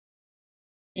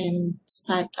and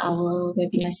start our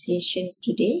webinar sessions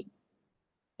today.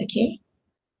 Okay.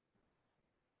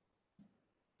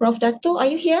 Prof. Dato, are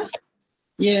you here?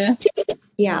 Yeah.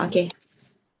 Yeah, okay.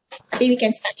 I think we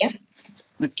can start, yeah?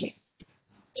 Okay.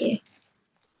 Okay.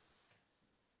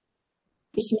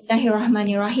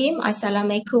 Bismillahirrahmanirrahim.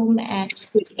 Assalamualaikum and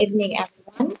good evening,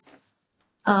 everyone.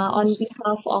 On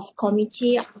behalf of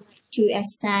committee, I would like to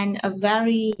extend a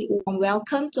very warm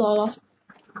welcome to all of you.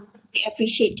 We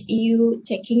appreciate you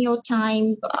taking your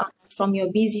time from your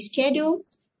busy schedule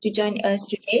to join us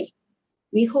today.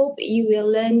 We hope you will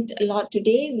learn a lot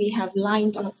today. We have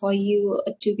lined up for you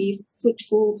to be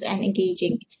fruitful and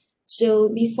engaging. So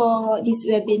before this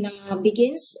webinar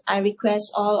begins, I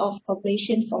request all of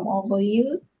cooperation from all of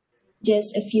you.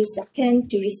 Just a few seconds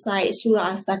to recite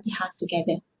Surah Al-Fatihah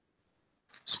together.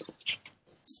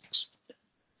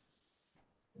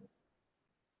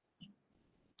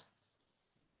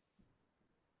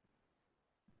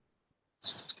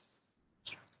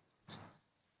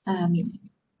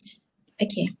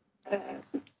 Okay.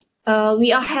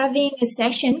 We are having a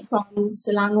session from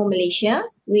Selangor, Malaysia,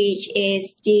 which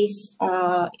is this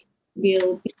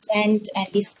will present and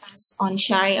discuss on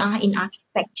Shariah in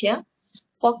architecture,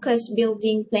 focus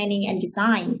building, planning and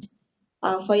design.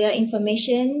 For your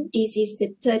information, this is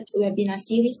the third webinar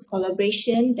series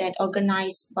collaboration that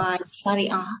organized by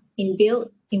Shariah in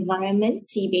Built Environment,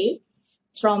 SIBE,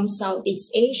 from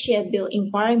Southeast Asia Built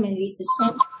Environment Research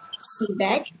Center,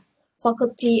 SIBE,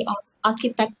 Faculty of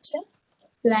Architecture,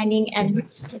 Planning and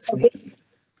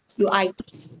UIAM,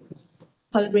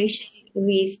 collaboration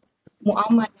with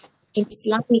Muhammad in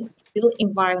Islamic Built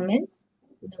Environment,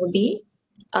 NLB,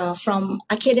 from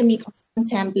Academic of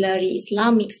Contemporary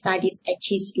Islamic Studies at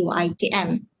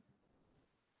UIAM.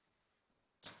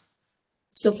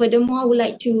 So furthermore, I would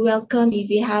like to welcome, if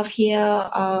we have here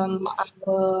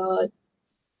our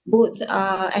both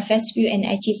FSU and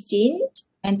HIS dean,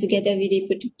 and together with the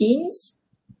deputy deans.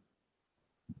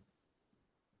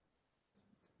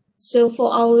 So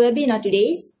for our webinar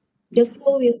today, the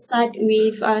flow will start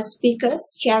with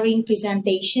speakers sharing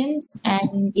presentations,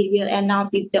 and it will end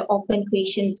up with the open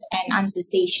questions and answer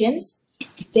sessions.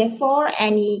 Therefore,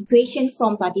 any question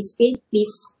from participants,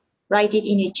 please write it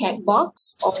in the chat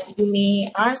box, or you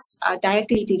may ask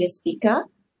directly to the speaker.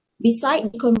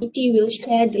 Besides, the committee will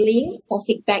share the link for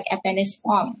feedback attendance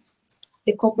form.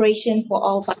 The cooperation for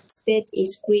all participants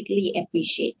is greatly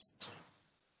appreciated.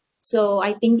 So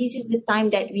I think this is the time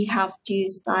that we have to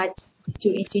start to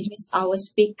introduce our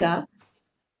speaker.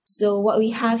 So what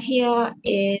we have here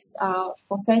is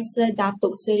Professor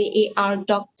Dato Seri AR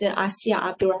Dr. Asiah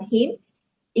Abdul Rahim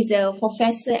is a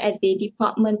professor at the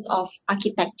Department of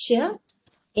Architecture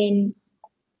in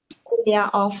Kuliah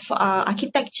of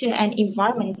Architecture and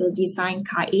Environmental Design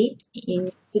K8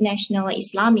 in International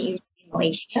Islamic University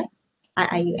Malaysia,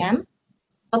 IIUM.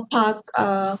 Apart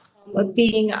from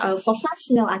being a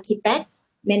professional architect,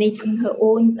 managing her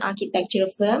own architectural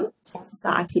firm, Dato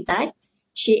Architect,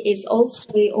 she is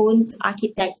also a own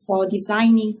architect for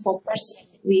designing for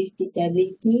persons with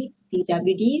disability,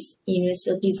 PWDs,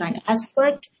 universal design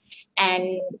expert,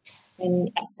 and an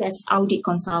access audit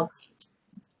consultant.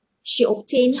 She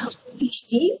obtained her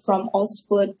PhD from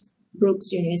Oxford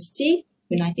Brookes University,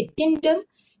 United Kingdom,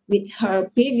 with her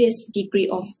previous degree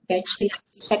of Bachelor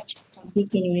Architecture from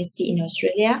Deakin University in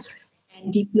Australia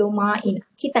and Diploma in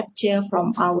Architecture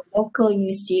from our local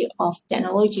University of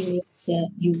Technology, Malaysia,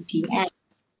 UTM.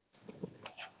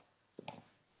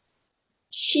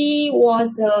 She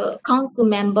was a council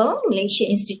member, Malaysia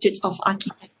Institute of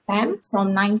Architects FAM,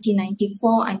 from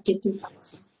 1994 until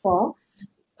 2004.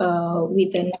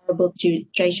 With the Honorable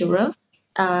Treasurer.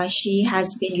 She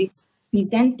has been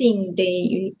representing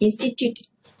the Institute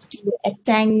to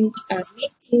attend a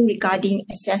meeting regarding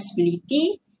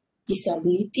accessibility,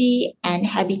 disability, and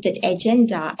habitat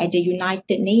agenda at the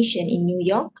United Nations in New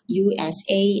York,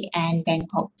 USA, and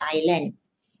Bangkok, Thailand.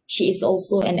 She is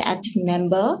also an active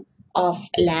member of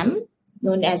LAM,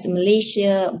 known as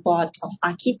Malaysia Board of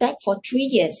Architects, for 3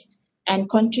 years, and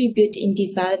contribute in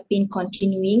developing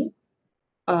continuing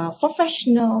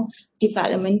professional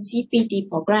development CPD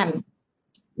program.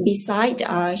 Besides,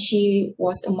 she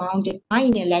was among the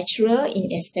pioneer lecturer in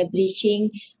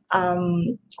establishing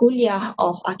Kuliah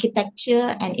of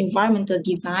Architecture and Environmental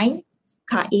Design,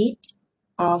 K8,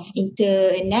 of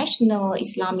International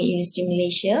Islamic University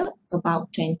Malaysia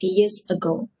about 20 years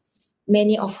ago.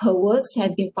 Many of her works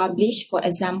have been published. For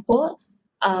example,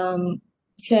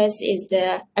 first is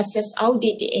the Access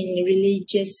Audit in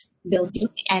Religious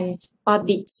Building and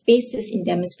Public Spaces in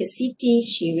Damascus City,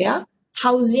 Syria,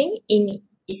 Housing in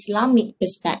Islamic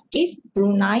Perspective,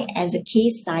 Brunei as a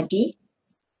Case Study,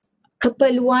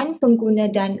 keperluan pengguna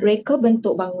dan reka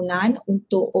bentuk bangunan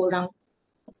untuk orang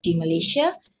di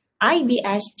Malaysia,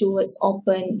 IBS towards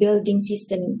open building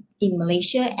system in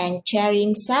Malaysia and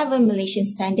chairing 7 Malaysian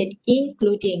standards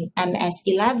including MS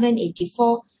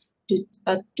 1184 to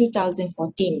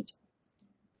 2014.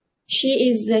 She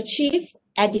is the chief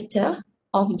editor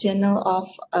of Journal of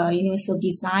Universal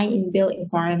Design in Built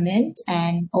Environment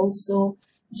and also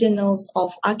Journals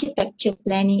of Architecture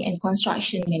Planning and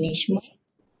Construction Management.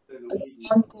 Is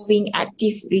ongoing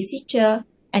active researcher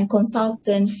and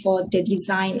consultant for the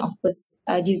design of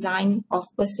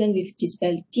person with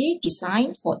disability,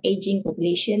 design for aging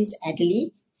populations,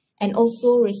 elderly, and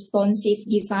also responsive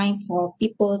design for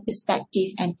people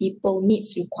perspective and people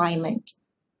needs requirement.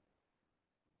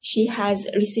 She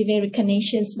has received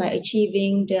recognitions by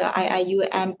achieving the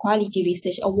UIAM Quality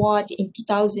Research Award in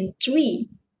 2003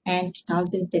 and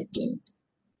 2013.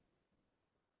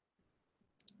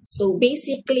 So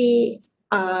basically,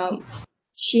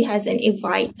 she has an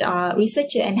invite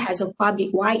researcher and has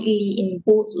published widely in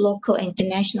both local and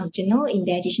international journal in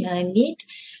the additional need.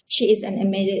 She is an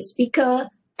eminent speaker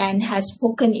and has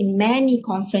spoken in many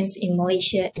conferences in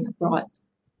Malaysia and abroad.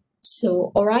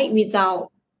 So, all right, without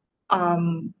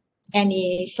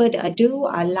any further ado,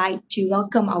 I'd like to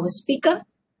welcome our speaker,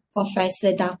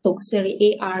 Professor Dato Seri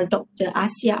A.R. Dr.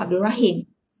 Asiah Abdul Rahim.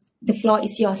 The floor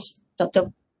is yours,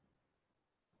 Dr.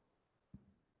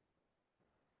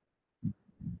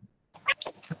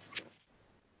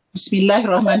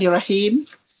 Bismillahirrahmanirrahim.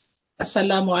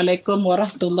 Assalamualaikum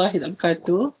warahmatullahi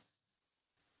wabarakatuh.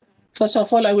 First of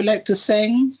all, I would like to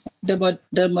thank the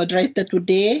moderator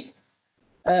today,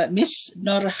 Miss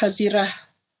Nur Hazirah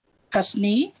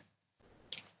Hasni,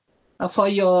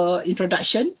 for your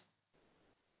introduction.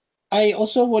 I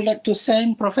also would like to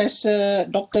thank Professor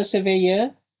Dr.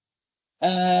 Surveyor,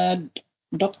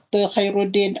 Dr.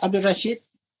 Khairuddin Abdul Rashid,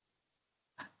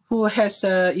 who has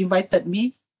invited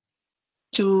me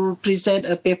to present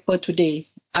a paper today.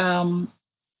 I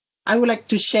would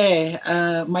like to share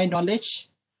my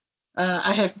knowledge.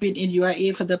 I have been in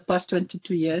UIA for the past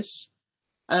 22 years.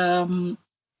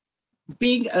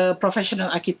 Being a professional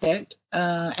architect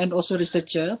and also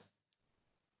researcher,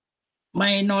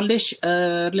 my knowledge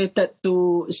related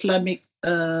to Islamic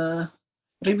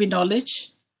Rivi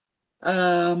knowledge,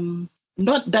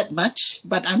 not that much,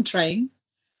 but I'm trying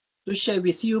to share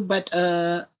with you. But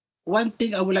one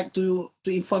thing I would like to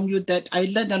inform you that I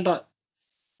learned a lot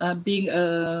being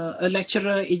a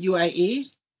lecturer in UIA,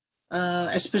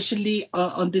 especially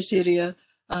on this area,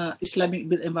 Islamic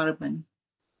built environment.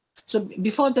 So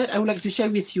before that, I would like to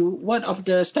share with you one of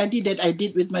the study that I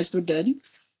did with my student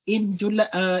in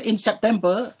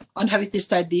September on heritage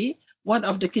study. One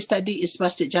of the case study is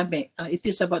Masjid Jamek. It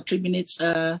is about 3 minutes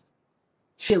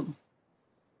film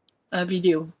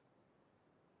video.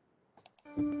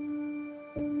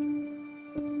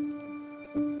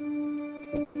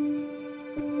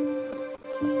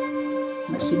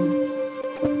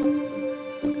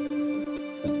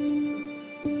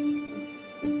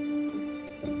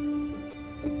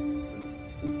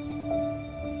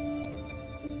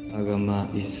 Agama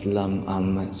Islam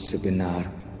amat sebenar,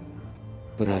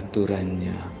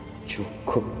 peraturannya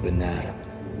cukup benar.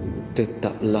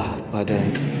 Tetaplah pada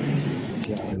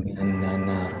jangan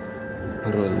nanar,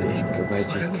 peroleh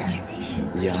kebajikan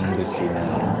yang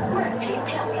bersinar.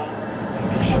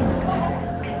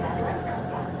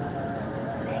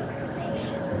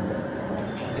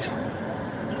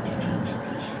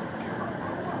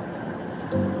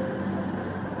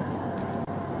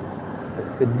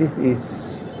 So this is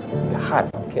the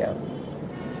heart of KL.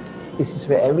 This is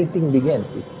where everything began.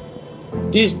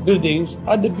 These buildings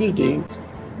are the buildings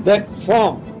that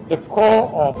form the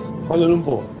core of Kuala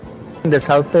Lumpur. The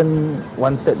Sultan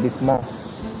wanted this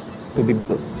mosque to be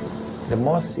built. The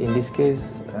mosque in this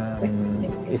case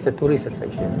is a tourist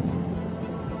attraction.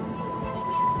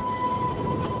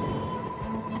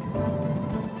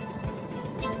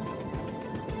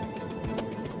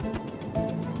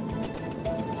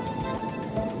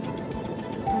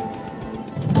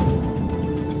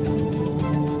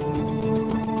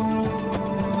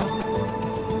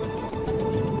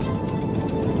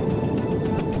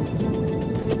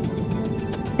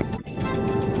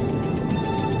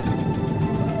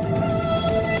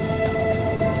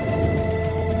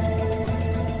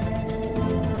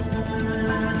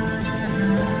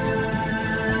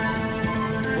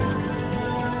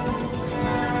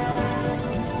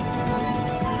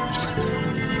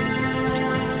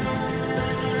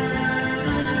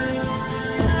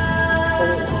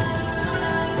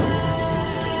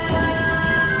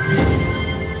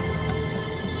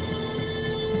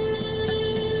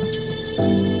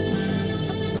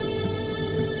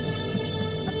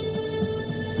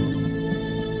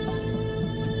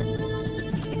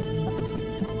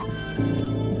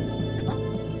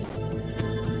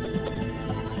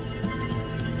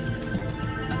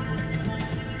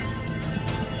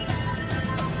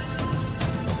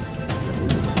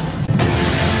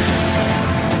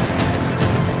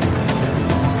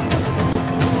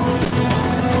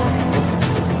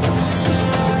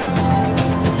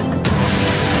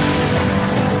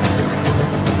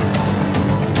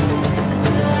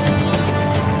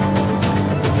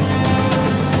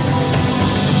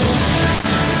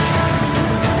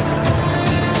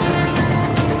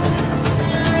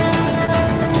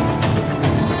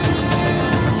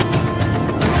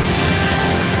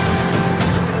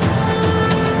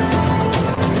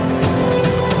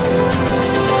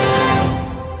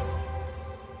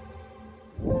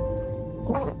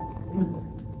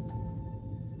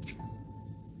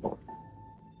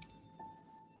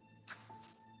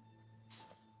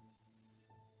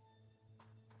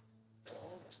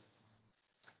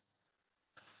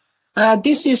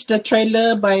 This is the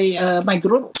trailer by my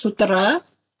group, Sutera.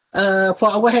 For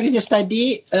our heritage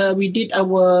study, we did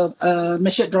our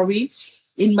masjid drawing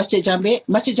in Masjid Jamek.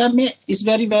 Masjid Jamek is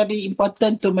very, very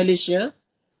important to Malaysia.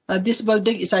 This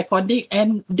building is iconic,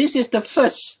 and this is the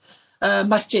first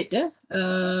masjid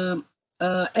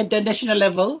at the national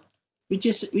level, which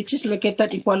is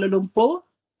located in Kuala Lumpur.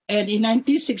 And in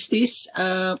 1960s,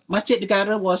 Masjid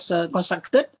Negara was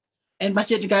constructed, and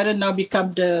Masjid Negara now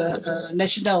become the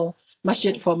national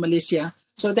masjid for Malaysia.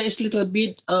 So there is a little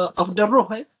bit of the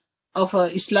ruh of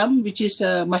Islam, which is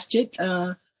masjid,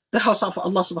 the house of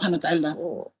Allah Subhanahu wa Taala.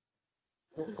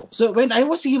 So when I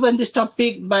was given this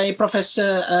topic by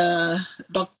Professor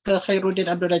Dr. Khairuddin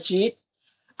Abdul Rashid,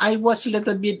 I was a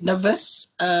little bit nervous.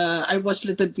 I was a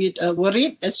little bit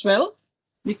worried as well,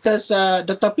 because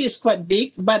the topic is quite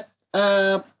big. But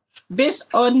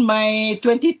based on my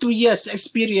 22 years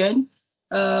experience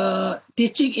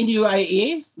teaching in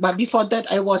UIA, but before that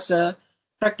I was a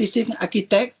practicing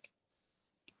architect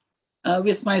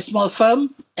with my small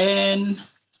firm, but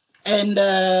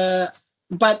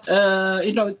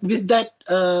with that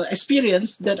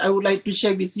experience, that I would like to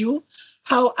share with you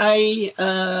how I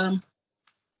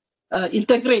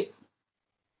integrate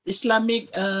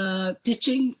Islamic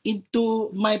teaching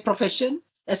into my profession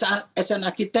as an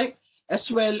architect,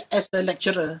 as well as a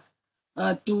lecturer,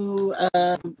 to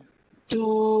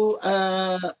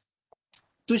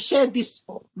share this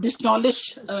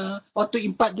knowledge, or to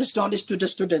impart this knowledge to the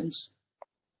students.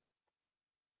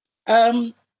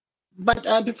 But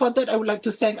before that, I would like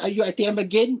to thank UITM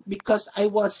again, because I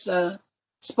was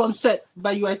sponsored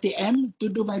by UITM to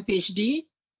do my PhD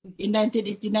in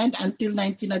 1989 until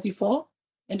 1994.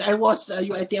 And I was a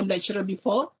UITM lecturer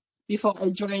before I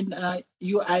joined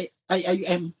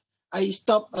IUM. I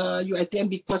stopped UITM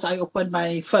because I opened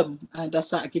my firm,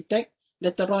 Dasa Architect.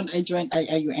 Later on, I joined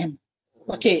IUM.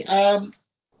 Okay.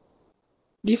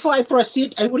 Before I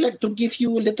proceed, I would like to give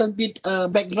you a little bit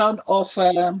background of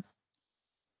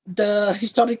the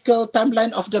historical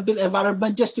timeline of the built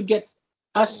environment, just to get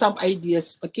us some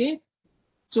ideas. Okay,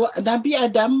 so Nabi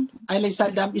Adam alayhi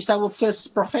salam is our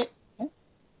first prophet.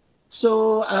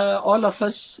 So all of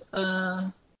us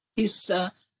are his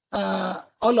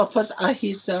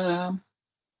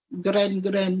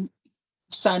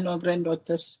grandson or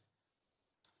granddaughters,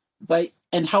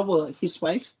 and Hawa, his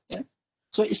wife. Yeah?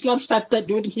 So Islam started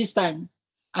during his time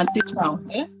until now.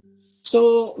 Yeah?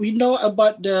 So we know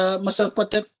about the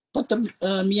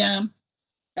Mesopotamia,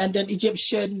 and then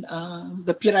Egyptian,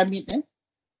 the pyramid,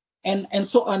 and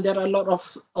so on. There are a lot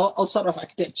of all sort of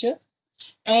architecture,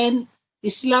 and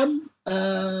Islam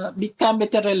become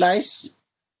materialized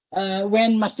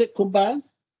when Masjid Quba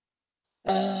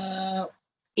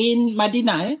in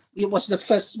Madinah. It was the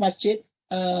first masjid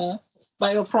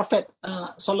by our Prophet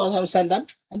Sallallahu Alaihi Wasallam,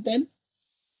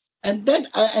 and then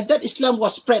Islam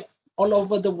was spread all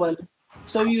over the world.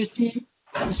 So you see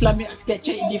Islamic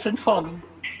architecture in different form.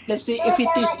 Let's say if it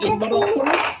is in Morocco,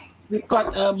 we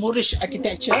got Moorish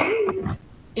architecture.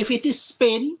 If it is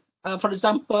Spain, for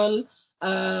example,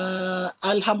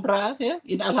 Alhambra,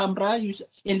 in Alhambra,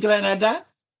 in Granada,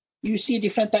 you see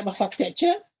different type of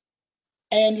architecture.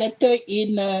 And later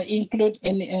include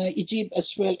in Egypt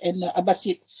as well, and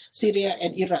Abbasid, Syria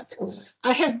and Iraq.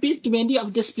 I have been to many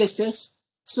of these places,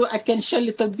 so I can share a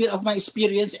little bit of my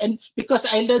experience, and because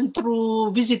I learned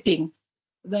through visiting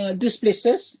these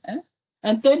places.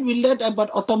 And then we learned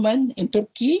about Ottoman in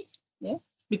Turkey,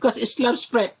 because Islam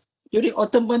spread during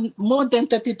Ottoman more than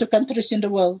 32 countries in the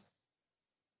world.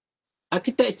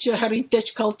 Architecture,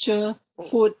 heritage, culture,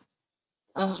 food,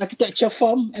 architecture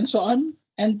form, and so on.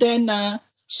 And then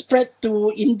spread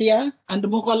to India and the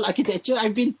Mughal architecture.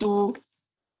 I've been to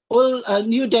all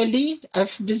New Delhi.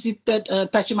 I've visited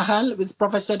Taj Mahal with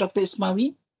Professor Dr.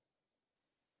 Ismawi.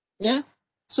 Yeah.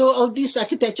 So all this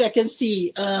architecture, I can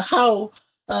see how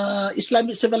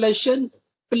Islamic civilization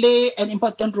play an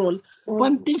important role.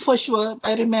 One thing for sure,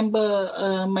 I remember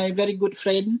my very good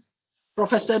friend,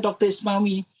 Professor Dr.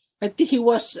 Ismawi. I think he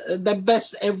was the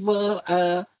best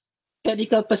ever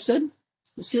technical person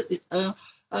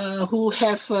who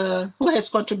has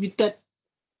contributed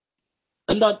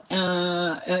a lot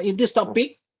in this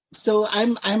topic. So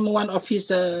I'm one of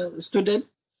his student,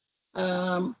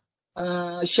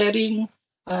 sharing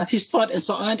his thought and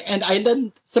so on, and I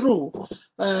learned through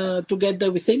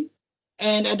together with him.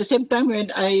 And at the same time,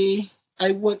 when I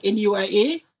work in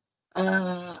UIA,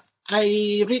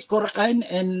 I read Quran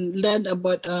and learn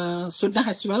about Sunnah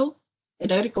as well,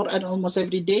 and I read Quran almost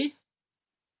every day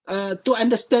to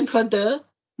understand further,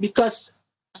 because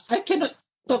I cannot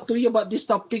talk to you about this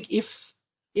topic if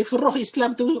Roh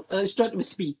Islam to start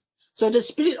with me. So the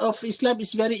spirit of Islam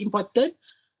is very important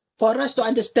for us to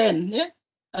understand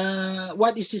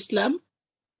what is Islam,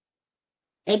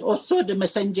 and also the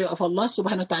messenger of Allah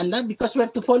subhanahu wa ta'ala, because we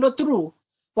have to follow through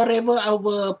whatever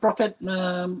our Prophet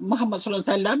Muhammad sallallahu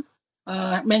alaihi wasallam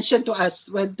mentioned to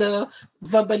us, whether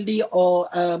verbally or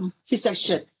his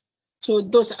action. So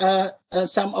those are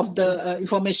some of the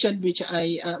information which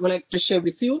I would like to share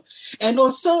with you. And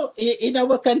also in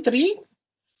our country,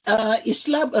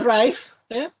 Islam arrived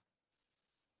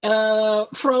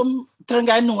from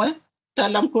Terengganu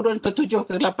dalam kurun ke-7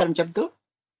 ke-8 macam tu.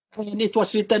 And it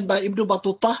was written by Ibn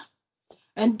Battuta.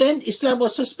 And then Islam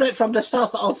also spread from the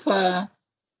south of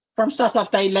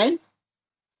Thailand,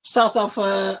 south of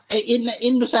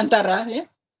in Nusantara. Yeah?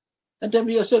 And then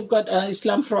we also got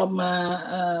Islam from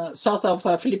south of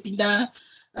Filipina,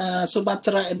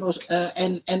 Sumatra, and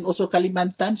also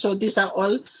Kalimantan. So these are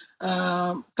all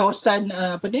kawasan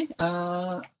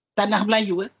Tanah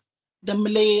Melayu, the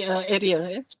Malay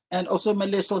area, and also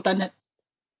Malay Sultanate.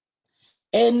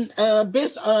 And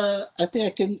based I think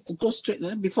I can go straight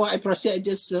before I proceed. I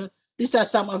just these are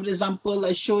some of the example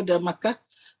I showed Makkah.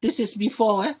 This is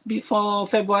before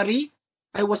February.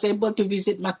 I was able to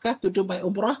visit Makkah to do my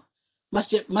Umrah,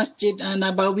 Masjid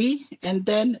Nabawi, and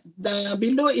then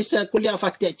below is a Kuliah of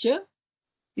Architecture.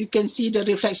 You can see the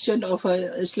reflection of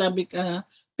Islamic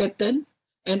pattern,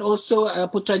 and also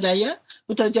Putrajaya.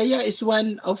 Putrajaya is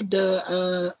one of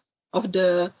the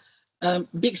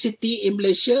big city in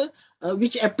Malaysia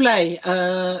which apply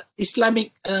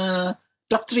Islamic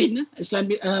doctrine,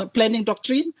 Islamic planning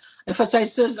doctrine,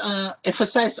 emphasize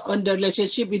on the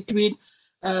relationship between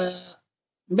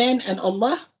man and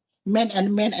Allah, man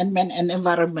and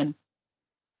environment.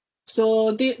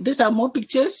 So these are more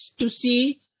pictures to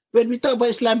see when we talk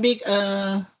about Islamic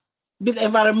built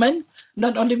environment.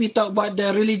 Not only we talk about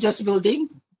the religious building,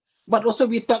 but also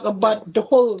we talk about the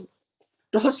whole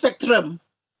spectrum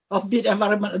of built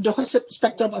environment, the whole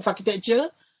spectrum of architecture,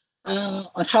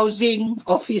 on housing,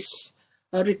 office,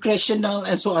 recreational,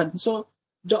 and so on. So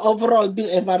the overall built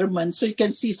environment. So you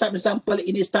can see some example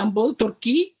in Istanbul,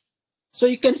 Turkey. So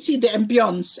you can see the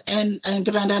ambience, and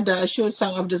Granada. I showed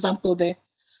some of the example there.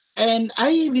 And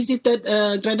I visited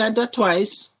Granada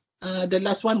twice. The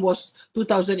last one was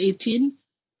 2018.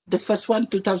 The first one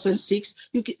 2006.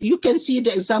 You can see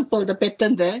the example, the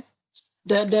pattern there.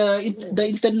 The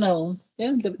internal,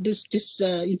 this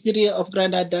interior of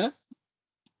Granada,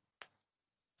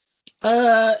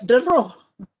 the row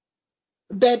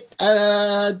that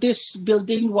this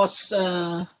building was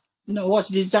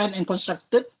designed and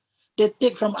constructed, they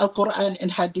take from Al-Quran and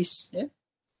Hadith. Yeah?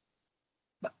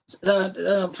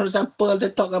 For example, they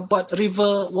talk about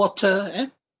river, water,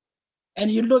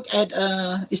 and you look at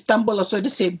Istanbul also the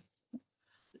same.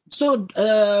 So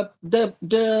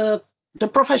the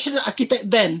professional architect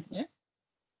then,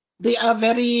 they are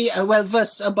very well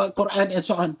versed about Quran and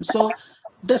so on. So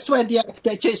that's why the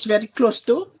architecture is very close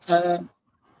to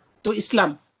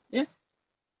Islam. Yeah.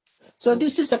 So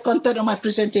this is the content of my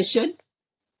presentation.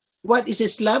 What is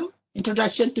Islam?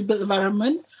 Introduction to built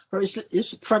environment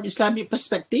from Islamic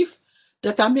perspective.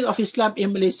 The coming of Islam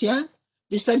in Malaysia.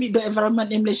 The Islamic built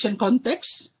environment in Malaysian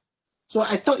context. So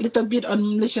I talked a little bit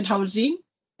on Malaysian housing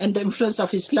and the influence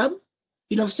of Islam,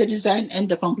 universal design, and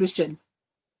the conclusion.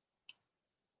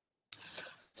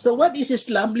 So what is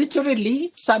Islam?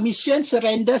 Literally, submission,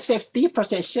 surrender, safety,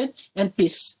 protection, and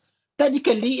peace.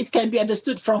 Technically, it can be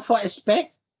understood from 4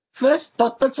 aspects. First,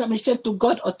 total submission to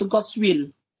God or to God's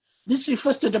will. This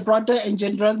refers to the broader and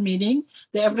general meaning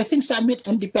that everything submit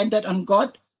and dependent on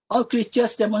God. All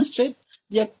creatures demonstrate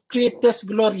their creator's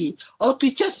glory. All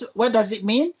creatures, what does it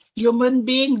mean? Human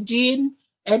being, jinn,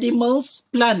 animals,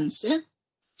 plants,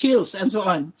 hills, and so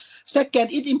on.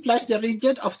 Second, it implies the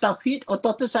religion of Tawheed or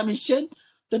total submission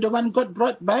to the one God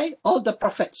brought by all the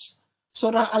prophets.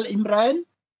 Surah Al-Imran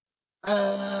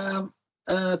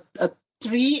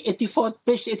 384,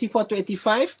 page 84 to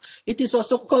 85. It is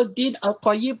also called Din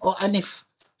Al-Qayyim or Anif.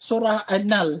 Surah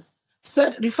An-Nal.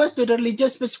 Third, refers to the religion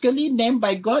specifically named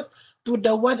by God to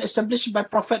the one established by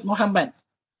Prophet Muhammad.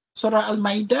 Surah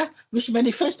Al-Ma'idah, which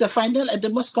manifests the final and the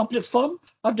most complete form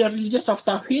of the religion of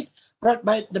Tawheed brought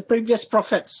by the previous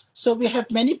prophets. So we have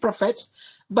many prophets,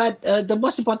 but the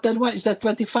most important one is the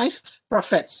 25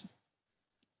 prophets.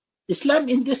 Islam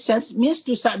in this sense means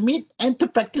to submit and to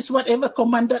practice whatever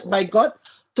commanded by God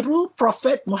through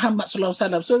Prophet Muhammad sallallahu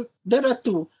alaihi wasallam. So there are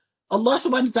two, Allah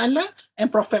subhanahu wa ta'ala and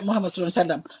Prophet Muhammad sallallahu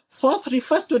alaihi wasallam. Fourth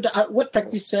refers to the outward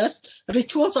practices,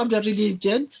 rituals of the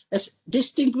religion as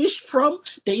distinguished from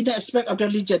the inner aspect of the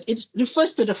religion. It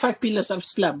refers to the 5 pillars of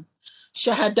Islam.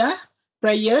 Shahadah,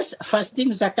 prayers,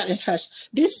 fasting, zakat, and hajj.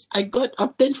 This I got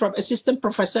obtained from Assistant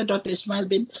Professor Dr. Ismail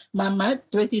bin Muhammad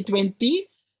 2020.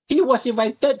 He was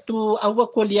invited to our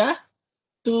kuliah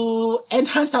to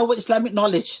enhance our Islamic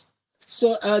knowledge.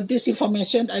 So this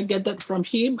information I gathered from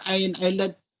him and I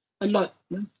learned a lot.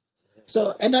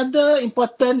 So another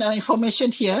important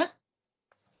information here,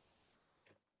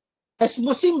 as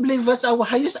Muslim believers, our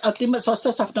highest ultimate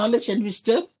sources of knowledge and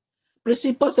wisdom,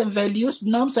 principles and values,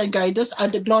 norms and guidance are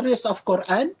the glorious of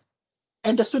Quran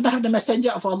and the Sunnah of the Messenger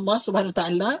of Allah Subhanahu wa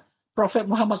Taala, Prophet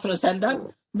Muhammad Sallallahu Alaihi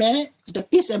Wasallam. May the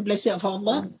peace and blessing of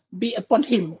Allah be upon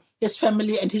him, his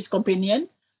family, and his companion.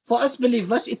 For us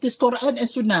believers, it is Quran and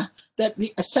Sunnah that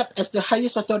we accept as the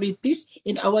highest authorities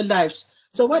in our lives.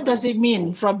 So, what does it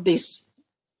mean from this?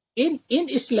 In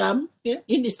Islam, in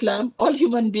Islam, all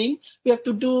human beings, we have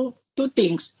to do two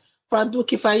things: fardu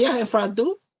kifayah and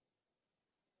fardu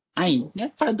ain.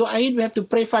 Fardu ain, we have to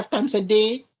pray 5 times a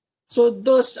day. So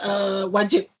those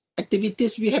wajib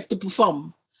activities we have to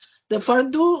perform. The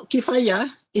fardu kifayah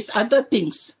is other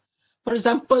things. For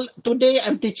example, today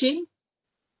I'm teaching,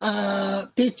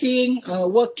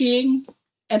 working,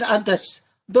 and others.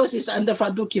 Those is under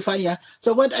fardu kifayah.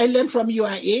 So what I learned from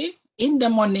UIA, in the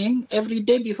morning, every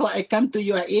day before I come to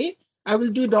UIA, I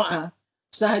will do doa.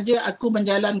 Sahaja aku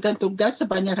menjalankan tugas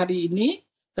sepanjang hari ini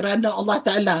kerana Allah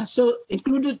Ta'ala. So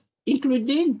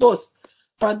including both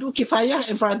fardu kifayah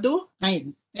and fardu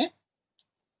ain.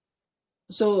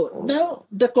 So now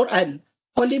the Quran,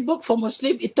 holy book for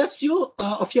Muslim, it tells you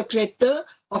of your creator,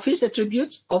 of his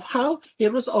attributes, of how he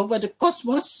rules over the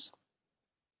cosmos.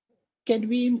 Can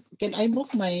I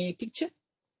move my picture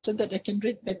so that I can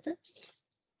read better?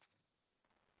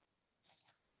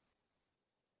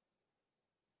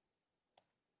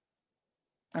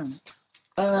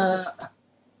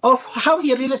 Of how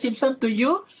he relates himself to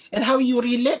you and how you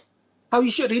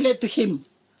should relate to him,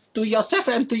 to yourself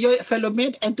and to your fellow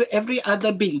man and to every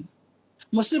other being.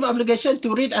 Muslim obligation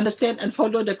to read, understand and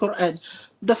follow the Quran.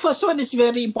 The first one is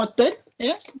very important.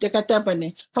 Dia kata apa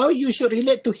ni? How you should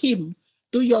relate to him,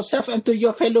 to yourself and to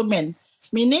your fellow man.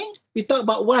 Meaning, we talk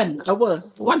about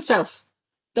oneself.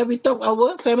 Then we talk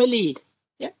our family.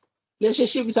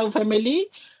 Relationship with our family,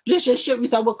 relationship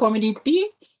with our community,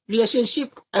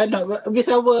 relationship with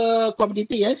our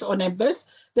community, yes, or neighbors,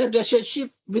 the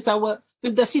relationship with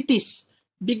the cities,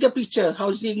 bigger picture,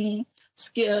 housing,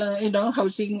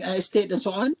 housing estate and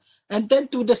so on, and then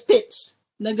to the states,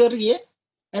 negeri,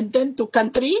 and then to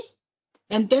country,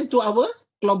 and then to our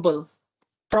global,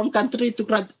 from country to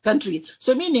country.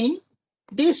 So meaning,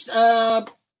 this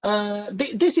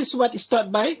is what is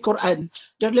taught by Quran,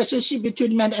 the relationship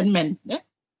between man and man.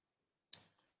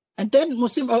 And then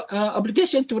Muslim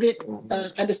obligation to read,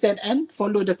 understand and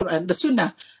follow the Quran. The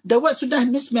Sunnah. The word Sunnah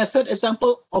means method,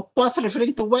 example, or path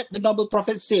referring to what the noble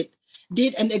Prophet said,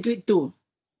 did and agreed to.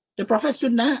 The Prophet's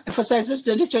Sunnah emphasizes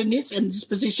the natural needs and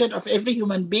disposition of every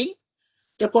human being.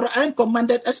 The Quran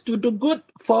commanded us to do good,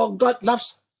 for God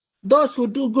loves those who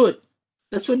do good.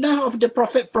 The Sunnah of the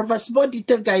Prophet provides more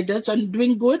detailed guidance on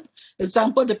doing good,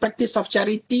 example, the practice of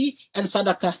charity and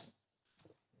sadaqah.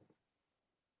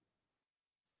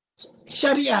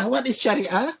 Shariah, what is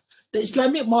Shariah? The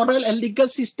Islamic moral and legal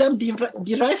system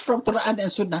derived from Quran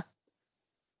and Sunnah.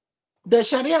 The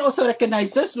Sharia also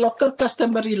recognizes local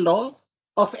customary law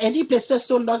of any places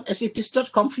so long as it is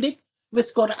not conflict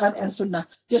with Quran and Sunnah.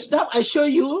 Just now I show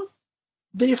you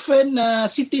different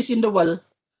cities in the world.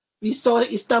 We saw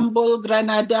Istanbul,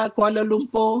 Granada, Kuala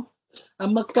Lumpur,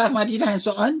 Mecca, Madinah, and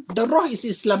so on. The law is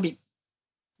Islamic.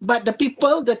 But the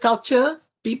people, the culture,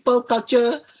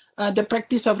 the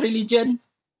practice of religion,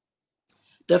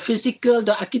 the physical,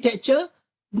 the architecture,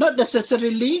 not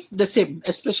necessarily the same,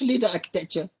 especially the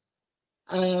architecture.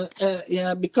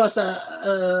 Because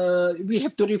we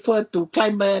have to refer to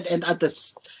climate and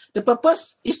others. The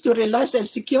purpose is to realize and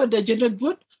secure the general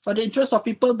good for the interest of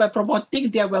people by promoting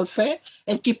their welfare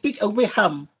and keeping away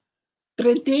harm,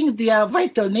 granting their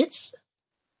vital needs,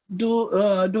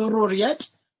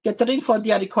 dururiyat, catering for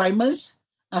their requirements,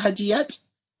 hajiyat,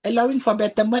 allowing for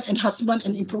betterment, enhancement,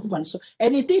 and improvement. So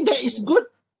anything that is good,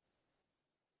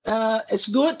 it's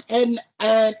good and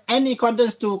in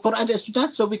accordance to Quran and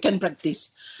Sunnah, so we can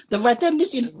practice. The vital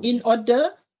needs in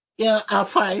order are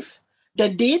 5. The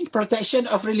deen, protection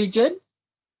of religion;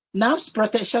 nafs,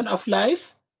 protection of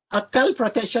life; akal,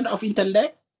 protection of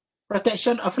intellect;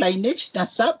 protection of lineage,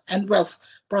 nasab; and wealth,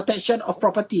 protection of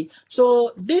property.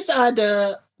 So these are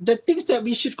the things that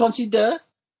we should consider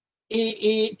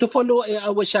to follow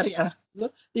our Sharia.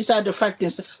 These are the 5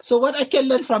 things. So what I can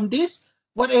learn from this,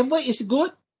 whatever is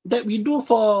good that we do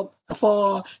for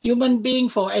human being,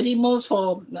 for animals,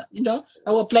 for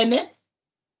our planet,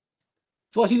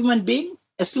 for human being,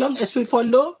 as long as we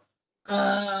follow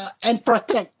and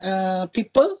protect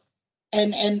people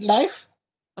and life,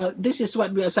 this is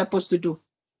what we are supposed to do,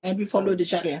 and we follow the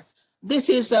Sharia. This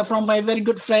is from my very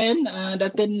good friend,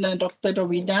 Dr.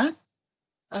 Rawina.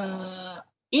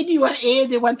 In UIA,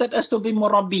 they wanted us to be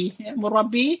Murabi.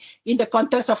 Murabi, in the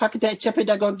context of architecture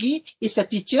pedagogy, is a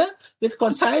teacher with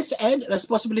concise and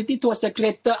responsibility towards the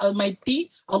Creator Almighty,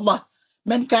 Allah,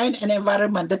 mankind, and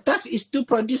environment. The task is to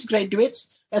produce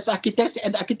graduates as architects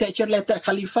and architecture-led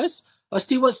caliphs or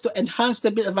stewards to enhance the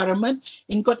built environment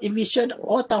in God vision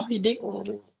or Tawhidic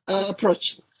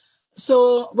approach.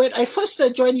 So when I first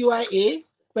joined UIA,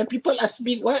 when people ask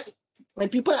me what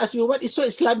is so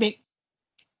Islamic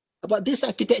about this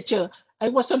architecture, I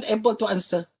wasn't able to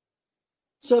answer.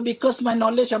 So because my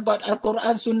knowledge about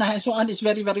Al-Quran, Sunnah, and so on is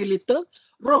very, very little,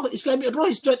 Islamic Ruh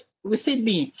is not within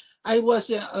me. I was,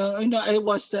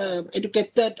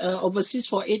 educated overseas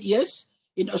for 8 years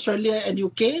in Australia and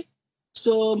UK.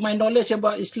 So my knowledge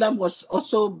about Islam was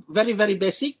also very, very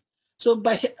basic. So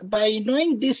by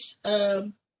knowing this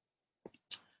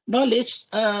knowledge,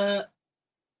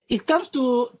 it comes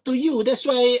to you. That's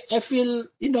why I feel,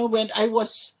 when I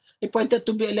was appointed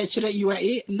to be a lecturer at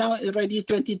UIA, now already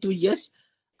 22 years,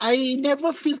 I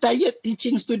never feel tired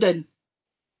teaching students.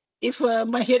 If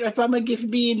my head of department gives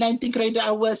me 19 credit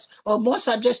hours or more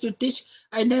subjects to teach,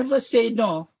 I never say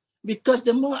no, because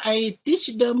the more I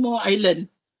teach, the more I learn.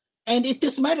 And it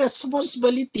is my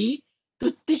responsibility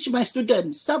to teach my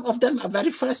students. Some of them are very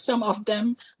fast, some of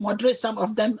them moderate, some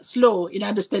of them slow in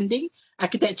understanding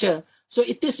architecture. So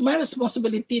it is my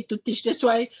responsibility to teach. That's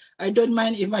why I don't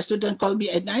mind if my student call me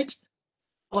at night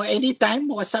or anytime,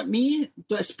 WhatsApp me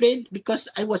to explain, because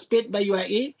I was paid by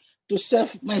UIA to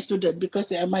serve my student because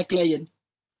they are my client.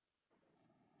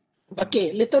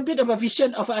 Okay, little bit of a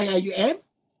vision of IIUM.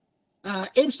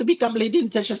 Aims to become leading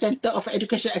international center of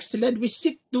education excellence. We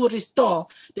seek to restore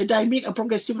the dynamic and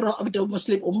progressive role of the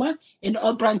Muslim Ummah in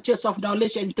all branches of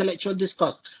knowledge and intellectual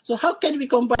discourse. So how can we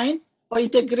combine or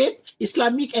integrate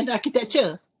Islamic and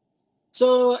architecture?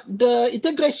 So the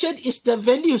integration is the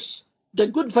values, the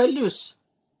good values,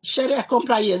 Sharia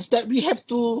compliance that we have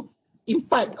to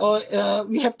impart, or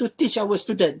we have to teach our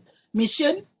students.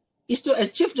 Mission is to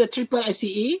achieve the triple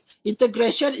ICE: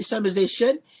 integration,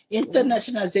 Islamization,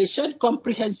 internationalization,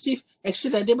 comprehensive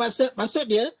excellence. Dia maksud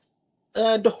dia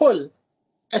the whole,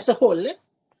 as a whole.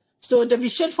 So the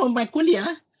vision for my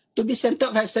kuliah to be center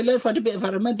of excellence for the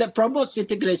environment that promotes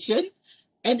integration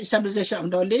and Islamization of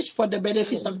knowledge for the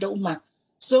benefits of the ummah.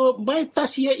 So my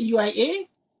task here in UIA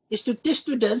is to teach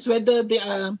students, whether they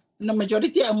are, the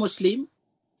majority are Muslim,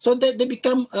 so that they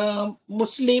become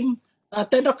Muslim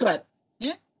technocrat.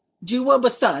 Yeah? Jiwa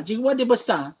besar, jiwa dia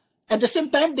besar. At the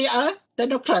same time, they are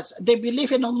technocrats. They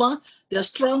believe in Allah. They are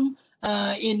strong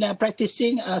in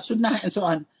practicing Sunnah and so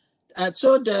on.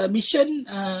 So the mission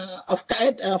of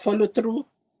KAED follow through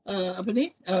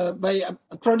by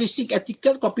producing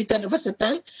ethical, competent, and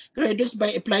versatile graduates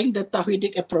by applying the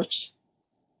Tawhidic approach.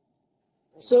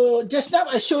 So just now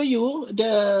I show you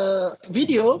the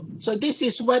video. So this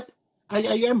is what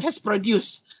IIUM has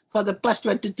produced for the past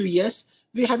 22 years.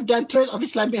 We have done Trail of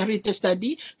Islamic Heritage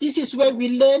Study. This is where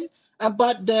we learn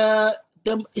about the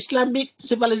Islamic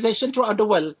civilization throughout the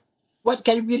world. What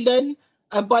can we learn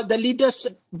about the leaders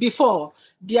before,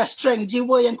 their strength,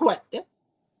 jiwa yang kuat,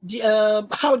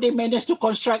 how they managed to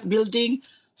construct building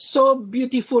so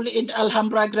beautiful in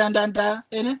Alhambra Granada,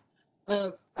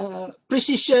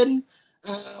 precision.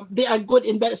 They are good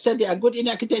in medicine, they are good in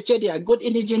architecture, they are good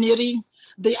in engineering,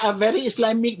 they are very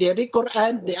Islamic, they read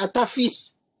Quran, they are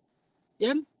Tafiz.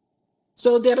 Yeah?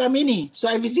 So there are many. So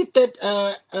I visited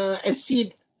and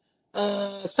see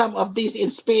some of these in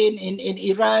Spain, in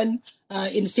Iran,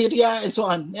 in Syria, and so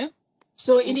on. Yeah?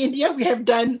 So in India, we have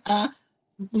done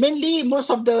mainly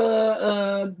most of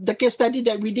the case study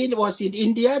that we did was in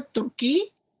India,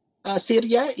 Turkey,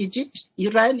 Syria, Egypt,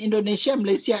 Iran, Indonesia,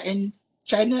 Malaysia, and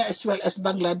China, as well as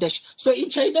Bangladesh. So in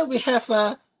China, we have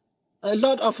a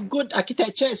lot of good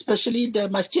architecture, especially the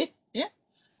masjid. Yeah?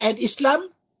 And Islam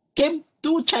came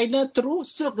to China through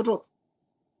Silk Road.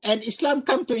 And Islam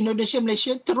come to Indonesia,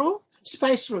 Malaysia through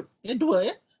Spice Road. Dua,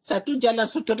 ya? Satu jalan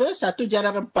sutera, satu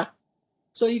jalan rempah.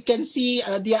 So you can see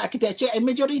their architecture, and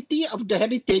majority of the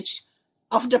heritage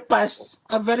of the past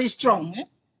are very strong,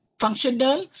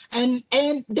 functional, and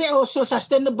they're also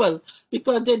sustainable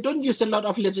because they don't use a lot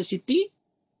of electricity,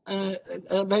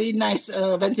 very nice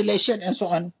ventilation, and so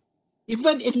on.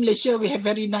 Even in Malaysia, we have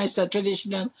very nice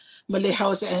traditional Malay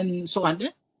house and so on.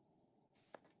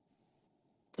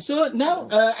 So now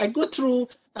I go through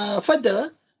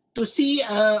further to see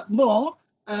more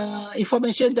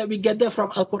information that we gather from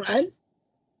Al-Quran.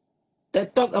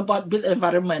 that talk about built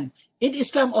environment. In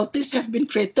Islam, all things have been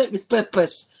created with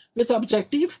purpose, with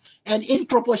objective, and in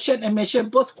proportion and measure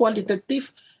both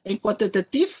qualitative and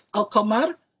quantitative.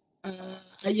 Al-Qamar,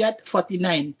 ayat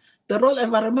 49. The role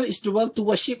environment is the world to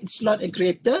worship its Lord and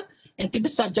Creator and to be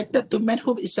subjected to man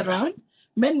who is around.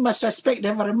 Man must respect the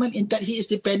environment in that he is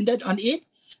dependent on it.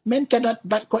 Man cannot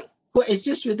but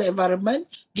coexist with the environment,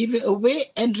 giving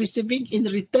away and receiving in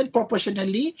return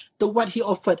proportionally to what he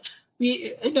offered.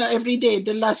 We, every day,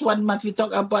 the last 1 month, we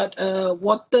talk about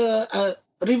water,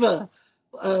 river.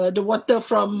 The water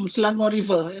from Selangor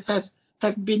River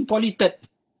have been polluted.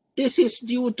 This is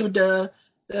due to the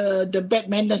bad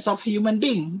manners of human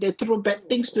being. They throw bad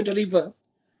things to the river.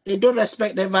 They don't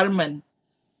respect the environment.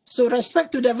 So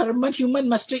respect to the environment, human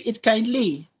must treat it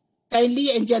kindly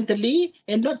and gently,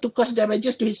 and not to cause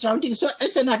damages to his surroundings. So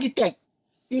as an architect,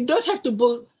 you don't have to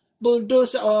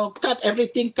bulldoze or cut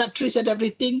trees and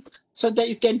everything, so that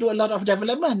you can do a lot of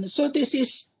development. So this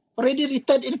is already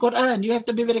written in Quran. You have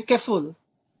to be very careful.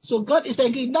 So God is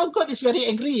angry. Now God is very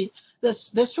angry.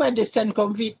 That's why they send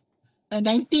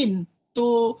COVID-19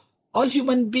 to all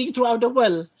human beings throughout the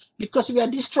world, because we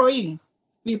are destroying.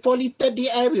 We polluted the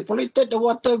air, we polluted the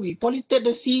water, we polluted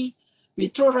the sea, we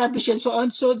throw rubbish and so on.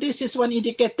 So this is one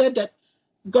indicator that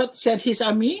God sent his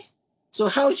army. So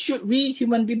how should we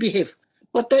human beings behave?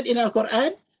 Quoted in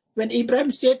Al-Quran, when Ibrahim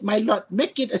said, "My Lord,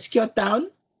 make it a secure town,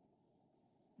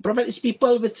 provide its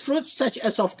people with fruits such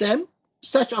of them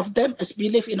as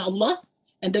believe in Allah."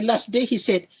 And the last day he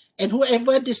said, "And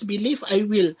whoever disbelieve, I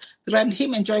will grant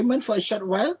him enjoyment for a short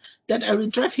while, then I will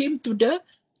drive him to the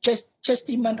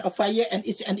chastisement of fire and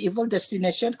it's an evil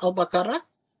destination." Al-Baqarah,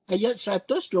 ayat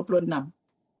 126.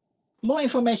 More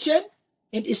information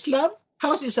in Islam,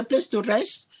 house is a place to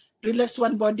rest, relax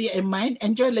one body and mind,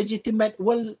 enjoy legitimate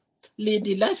worldly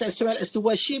delights, as well as to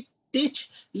worship, teach,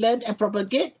 learn, and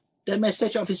propagate the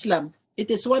message of Islam.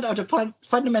 It is one of the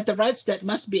fundamental rights that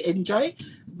must be enjoyed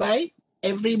by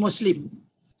every Muslim.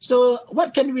 So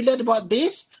what can we learn about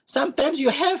this? Sometimes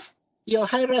you have your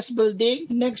high-rise building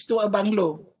next to a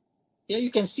bungalow. Yeah, you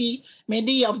can see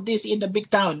many of these in the big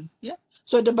town. Yeah,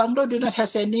 so the bungalow do not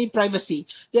have any privacy.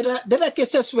 There are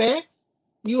cases where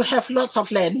you have lots of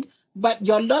land, but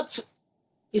your lot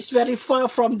is very far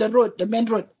from the road, the main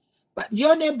road. But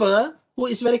your neighbor, who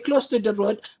is very close to the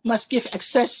road, must give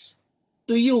access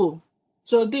to you.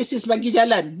 So this is bagi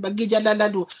jalan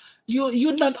lalu.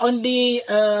 You not only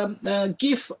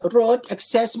give road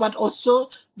access, but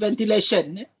also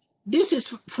ventilation. This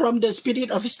is from the spirit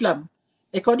of Islam.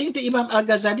 According to Imam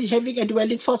Al-Ghazali, having a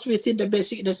dwelling falls within the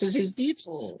basic necessities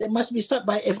that must be sought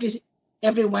by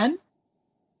everyone.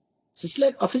 This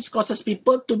lack of it causes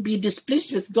people to be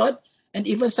displeased with God and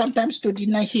even sometimes to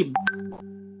deny him.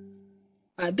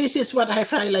 This is what I have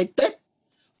highlighted.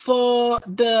 For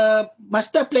the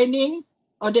master planning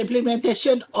or the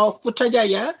implementation of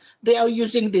Putrajaya, they are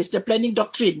using this, the planning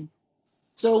doctrine.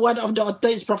 So one of the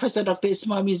authors is Professor Dr.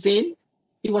 Ismail Mizain.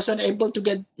 He was not able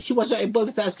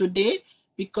with us today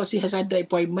because he has had the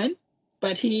appointment,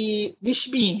 but he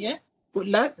wished me good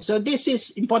luck. So this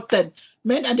is important.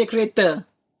 Man and the creator.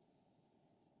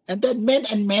 And then man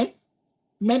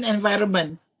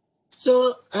environment.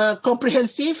 So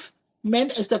comprehensive, man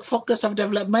is the focus of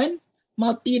development,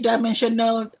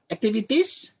 multi-dimensional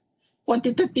activities,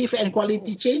 quantitative and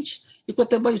quality change,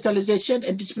 equitable utilization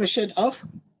and distribution of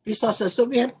resources. So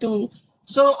we have to,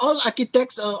 so all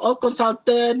architects, all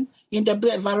consultants in the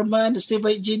built environment, the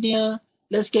civil engineer,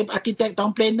 landscape architect,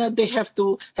 town planner, they have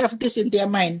to have this in their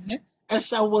mind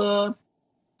as our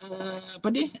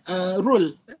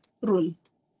rule.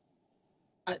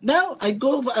 Now I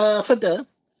go further.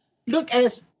 Look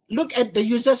at the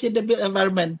users in the built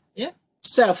environment.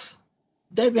 Self.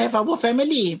 Then we have our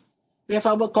family. We have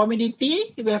our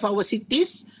community. We have our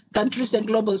cities, countries, and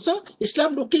global. So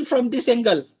Islam looking from this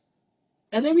angle.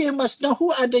 And then we must know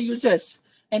who are the users.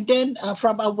 And then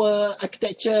from our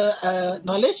architecture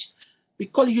knowledge, we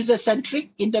call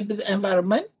user-centric in the built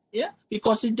environment. We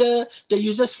consider the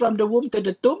users from the womb to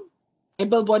the tomb,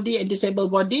 able body and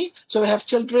disabled body. So we have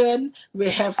children, we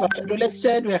have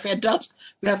adolescents, we have adults,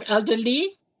 we have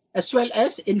elderly, as well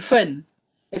as infant.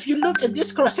 If you look at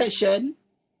this cross-section,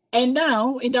 and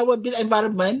now in our built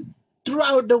environment,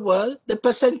 throughout the world, the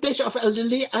percentage of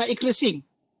elderly are increasing.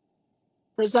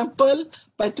 For example,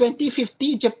 by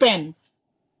 2050, Japan,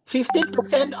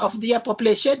 15% of their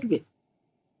population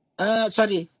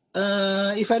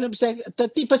if I'm not mistaken,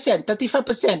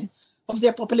 35% of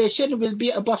their population will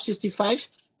be above 65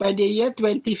 by the year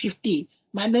 2050.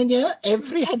 Maknanya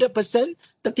every 100%,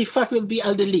 35 will be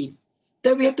elderly.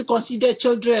 Then we have to consider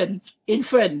children,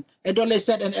 infant,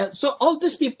 adolescent, and so all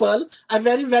these people are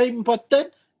very, very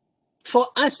important for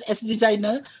us as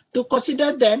designer to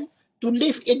consider them to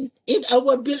live in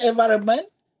our built environment,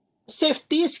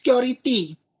 safety,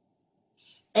 security,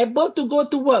 able to go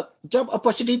to work, job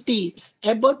opportunity,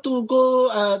 able to go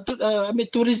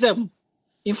tourism,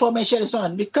 information and so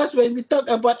on. Because when we talk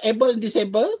about able and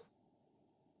disabled,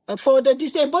 for the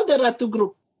disabled, there are two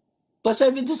groups.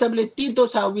 Person with disability,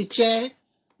 those are wheelchair,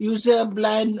 user,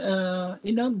 blind,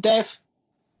 deaf,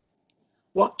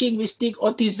 walking with stick,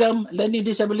 autism, learning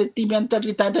disability, mental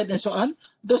retarded, and so on.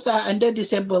 Those are under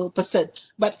disabled person.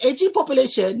 But aging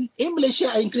population in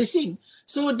Malaysia are increasing.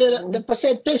 So the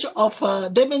percentage of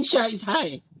dementia is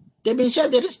high. Dementia,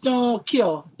 there is no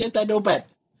cure. Dia tak ada ubat.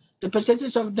 The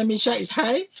percentage of dementia is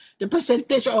high. The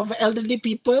percentage of elderly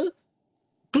people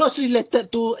closely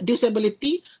related to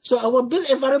disability. So our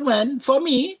built environment, for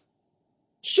me,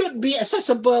 should be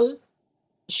accessible,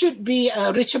 should be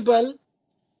reachable,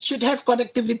 should have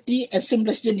connectivity and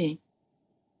seamless journey.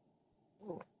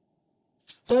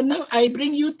 So now I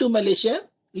bring you to Malaysia,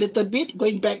 little bit,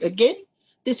 going back again.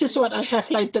 This is what I have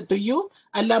highlighted to you.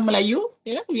 Alam Melayu,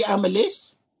 yeah, we are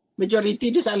Malays. Majority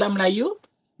is Alam Melayu.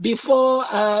 Before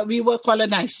we were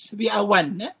colonized, we are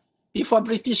one. Yeah? Before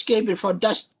British came, before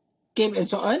Dutch came, and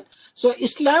so on. So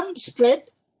Islam spread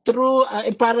through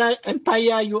Empire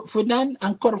Funan,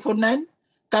 Angkor Funan,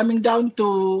 coming down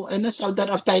to southern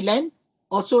of Thailand,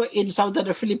 also in southern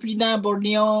of Filipina,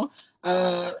 Borneo,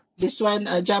 this one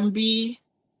Jambi,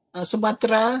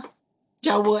 Sumatra,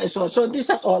 Jawa, and so on. So these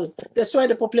are all. That's why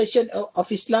the population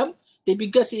of Islam, the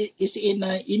biggest is in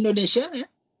Indonesia. Yeah?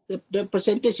 The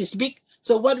percentage is big.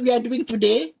 So what we are doing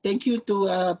today, thank you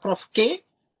to Prof K,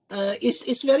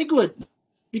 is very good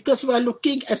because we are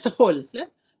looking as a whole. Yeah?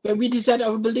 When we design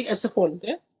our building as a whole,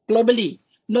 yeah? Globally,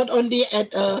 not only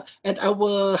at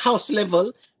our house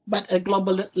level, but at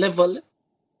global level.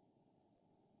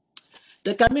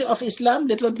 The coming of Islam,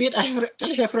 little bit I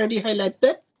have already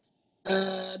highlighted.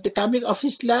 The coming of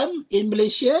Islam in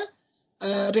Malaysia,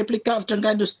 replica of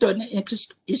Terengganu stone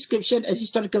inscription at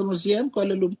Historical Museum,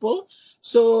 Kuala Lumpur.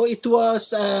 So it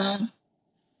was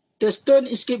the stone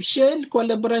inscription,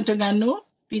 Kuala Beran Terengganu,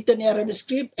 written in Arabic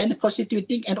script and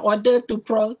constituting an order to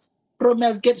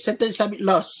promulgate certain Islamic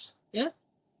laws. Yeah,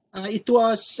 it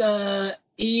was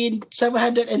in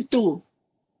 702.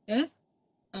 Yeah.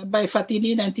 By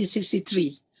Fatini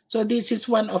 1963. So this is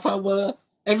one of our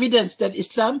evidence that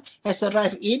Islam has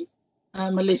arrived in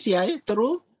Malaysia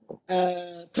through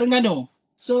Terengganu.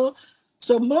 So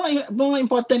more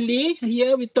importantly,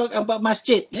 here we talk about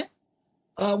masjid. Yeah?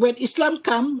 When Islam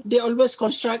come, they always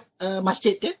construct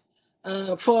masjid. Yeah?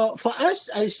 For us,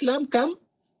 Islam come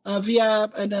via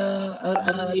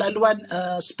laluan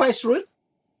spice route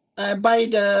by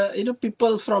the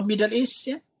people from Middle East.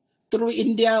 Yeah? Through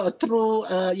India or through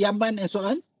Yemen and so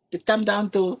on, to come down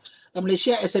to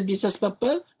Malaysia as a business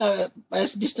person,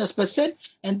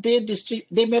 and they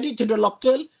married to the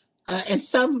local and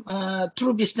some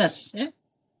through business. Yeah?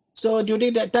 So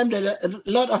during that time, there a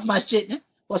lot of masjid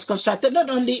was constructed not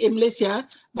only in Malaysia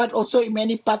but also in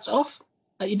many parts of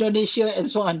Indonesia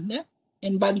and so on. Yeah?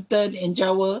 In Banten, in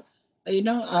Jawa,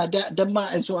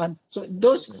 Demak and so on. So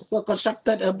those were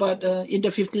constructed about in the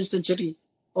 15th century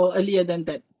or earlier than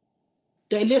that.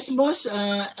 The earliest mosque,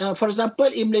 for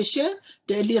example, in Malaysia,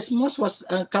 the earliest mosque was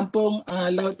Kampung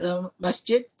Laut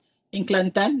Masjid in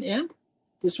Kelantan. Yeah,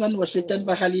 this one was written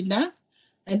by Halina.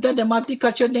 And then the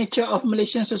multicultural nature of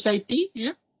Malaysian society.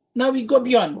 Yeah, now we go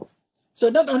beyond. So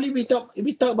not only we talk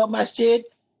about masjid,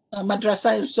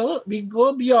 madrasah, and so we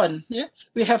go beyond. Yeah,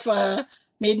 we have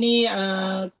many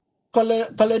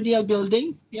colonial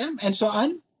building. Yeah, and so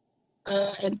on.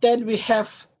 And then we have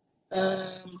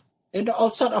all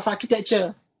sort of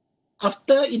architecture.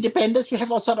 After independence, we have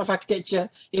all sort of architecture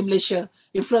in Malaysia,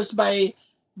 influenced by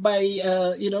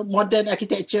modern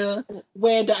architecture,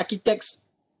 where the architects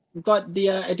got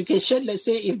their education. Let's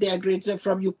say if they are graduated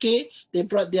from UK, they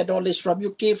brought their knowledge from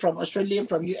UK, from Australia,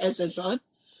 from US, and so on.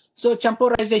 So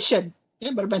campurization,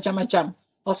 bermacam-macam,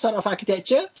 all sort of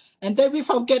architecture, and then we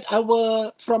forget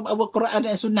from our Quran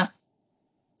and Sunnah.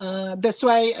 That's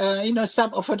why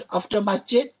some of the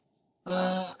masjid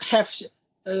have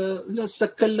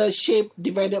circular shape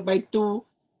divided by two,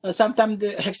 sometimes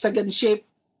the hexagon shape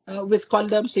with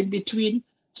columns in between.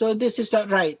 So this is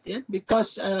not right,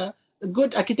 because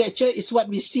good architecture is what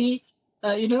we see.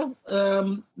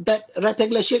 That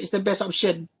rectangular shape is the best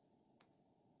option.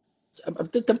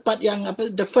 Tempat yang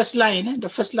the first line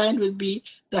will be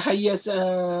the highest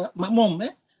makmum.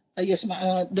 Highest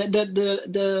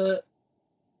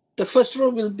the first row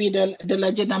will be the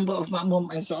larger number of makmum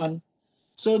and so on.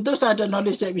 So those are the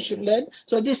knowledge that we should learn.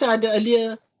 So these are the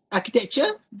earlier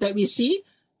architecture that we see.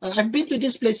 I've been to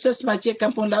these places, Masjid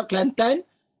Kampung Laut, Kelantan.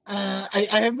 I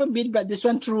haven't been, but this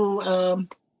one through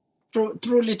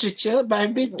literature. But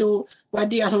I've been to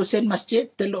Wadi Al Hussein Masjid,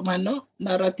 Teluk Mano,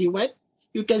 Naratiwat.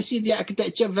 You can see the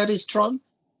architecture very strong.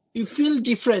 You feel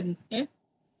different.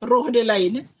 Roh dia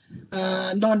lain.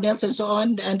 Non-nails and so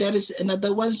on. And there is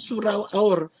another one, Surau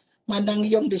Aur,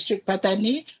 Manangyong District,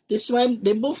 Patani. This one,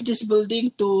 they moved this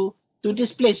building to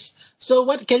this place. So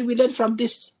what can we learn from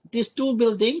these two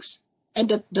buildings? And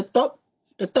the top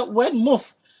one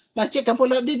move. Masjid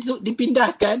Kampung Laut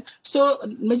dipindahkan. So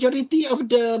majority of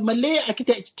the Malay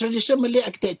architecture, traditional Malay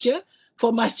architecture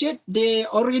for masjid, they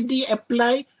already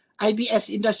apply IBS,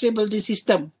 Industrial Building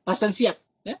System, pasang siap,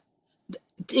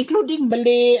 including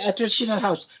Malay traditional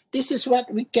house. This is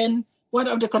what we can, one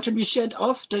of the contribution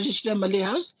of traditional Malay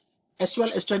house as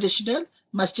well as traditional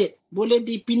masjid. Boleh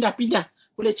dipindah-pindah,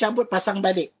 boleh cabut pasang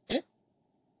balik.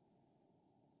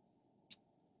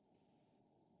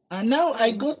 Now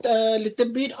I got a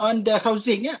little bit on the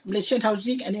housing, Malaysian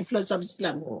housing and influence of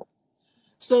Islam.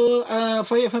 So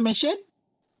for your information,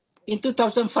 in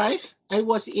 2005, I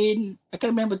was in, I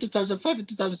can't remember 2005 or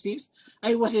 2006,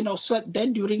 I was in Oxford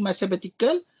then during my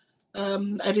sabbatical.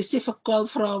 I received a call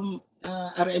from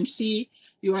RMC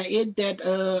UIAM that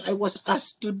I was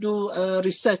asked to do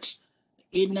research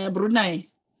in Brunei.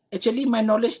 Actually, my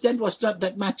knowledge then was not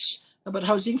that much about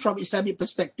housing from Islamic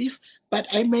perspective, but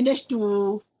I managed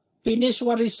to finish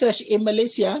one research in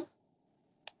Malaysia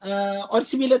on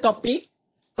similar topic,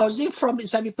 housing from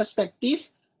Islamic perspective.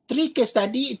 3 case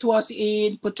study. It was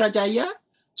in Putrajaya,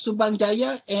 Subang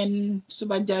Jaya, and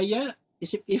Subang Jaya.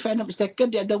 If I'm not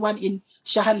mistaken, the other one in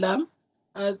Shah Alam.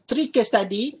 3 case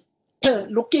study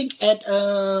looking at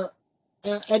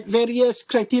various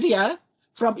criteria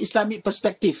from Islamic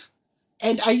perspective.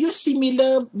 And I use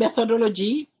similar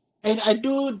methodology, and I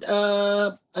do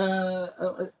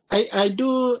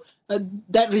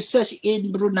that research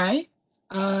in Brunei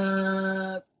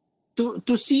to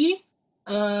see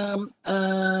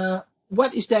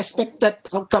what is the expected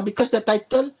outcome, because the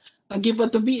title given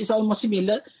to me is almost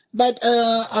similar. But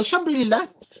Alhamdulillah,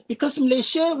 because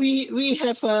Malaysia, we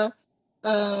have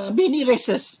many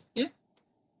races,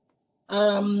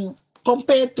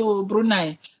 compared to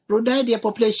Brunei. Brunei, their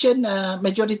population,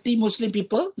 majority Muslim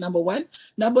people, number one.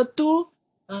 Number two,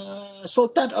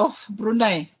 Sultan of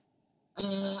Brunei.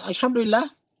 Alhamdulillah,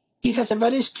 he has a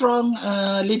very strong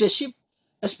leadership,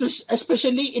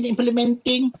 especially in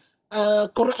implementing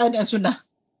Quran and Sunnah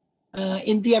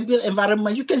in their built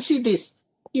environment. You can see this.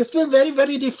 You feel very,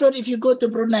 very different if you go to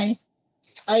Brunei.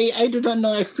 I do not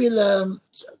know. I feel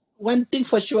one thing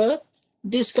for sure.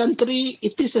 This country,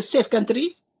 it is a safe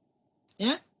country.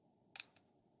 Yeah.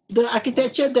 The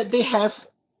architecture that they have,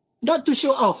 not to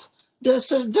show off. The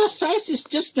size is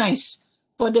just nice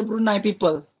for the Brunei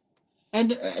people.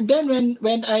 And then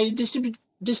when I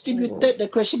distributed the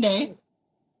questionnaire,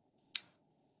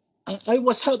 I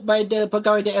was helped by the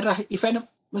Pegawai Daerah. If I'm not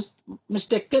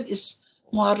mistaken, is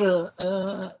Muara,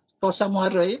 Kawasan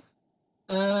Muara.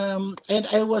 And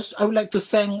I would like to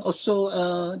thank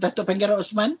also Dato Panggara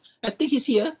Osman. I think he's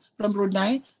here from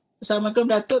Brunei. Assalamualaikum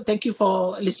Dato, thank you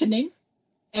for listening.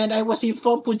 And I was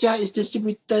informed Puja is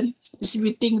distributing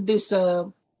this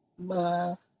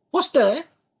poster.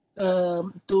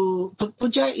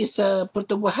 Puja is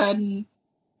pertubuhan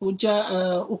Puja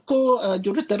Uko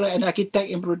Jurutera and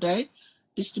Architect in Brunei,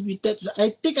 distributed. I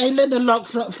think I learned a lot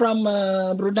from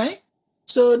Brunei.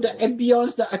 So the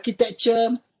ambience, the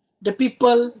architecture, the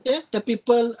people, they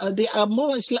are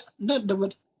more not the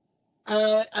word,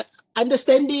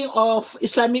 understanding of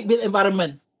Islamic built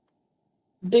environment.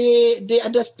 They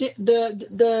understand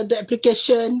the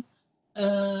application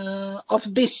of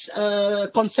this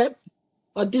concept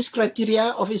or this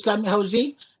criteria of Islamic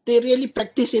housing. They really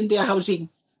practice in their housing.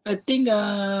 I think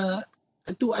I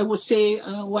would say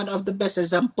one of the best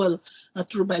example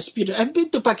through my experience. I've been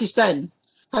to Pakistan.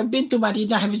 I've been to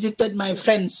Madinah. I visited my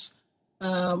friends,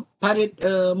 Farid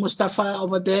Mustafa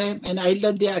over there, and I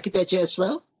learned their architecture as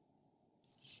well,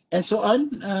 and so on.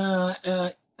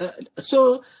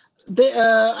 So they,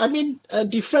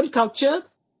 different culture,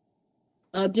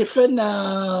 different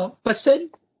person,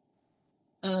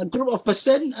 group of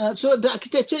person. So the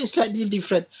architecture is slightly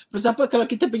different. For example, kalau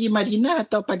kita pergi Madinah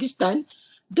atau Pakistan,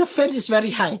 the fence is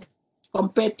very high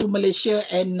compared to Malaysia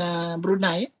and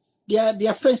Brunei.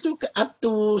 Their fence look up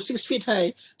to 6 feet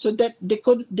high, so that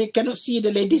they cannot see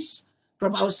the ladies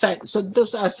from outside. So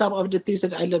those are some of the things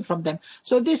that I learned from them.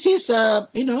 So this is,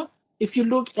 if you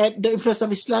look at the influence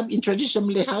of Islam in traditional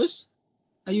Malay house,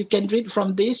 you can read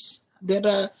from this. There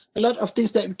are a lot of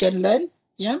things that we can learn.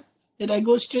 Yeah. Did I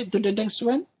go straight to the next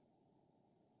one?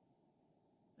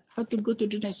 How to go to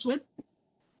the next one?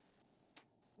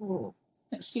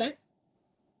 Next slide.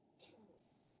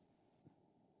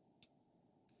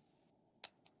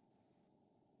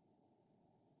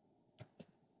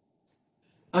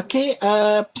 Okay.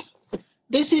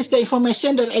 This is the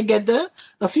information that I gather.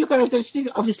 A few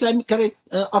characteristics of a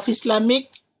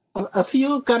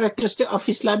few characteristics of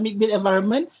Islamic built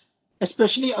environment,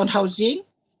 especially on housing,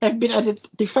 have been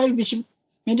identified, which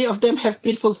many of them have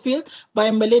been fulfilled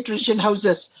by Malay tradition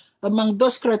houses. Among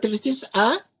those characteristics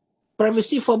are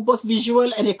privacy for both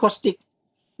visual and acoustic,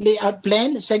 layout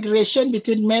plan, segregation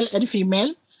between male and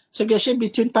female, segregation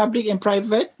between public and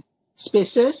private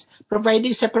spaces,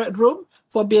 providing separate room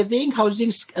for bathing,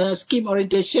 housing scheme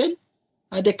orientation,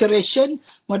 decoration,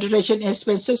 moderation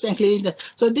expenses, and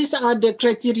cleanliness. So these are the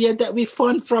criteria that we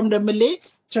found from the Malay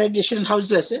traditional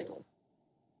houses.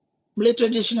 Malay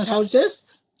traditional houses.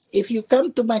 If you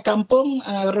come to my kampung,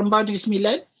 Rembau Negeri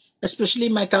Sembilan, especially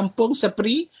my kampung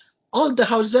Sepri, all the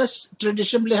houses,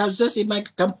 traditional Malay houses in my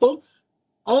kampung,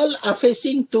 all are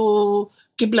facing to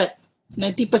Qiblat,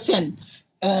 90%,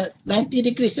 90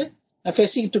 degrees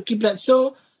facing to Qiblat.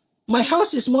 So my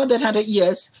house is more than 100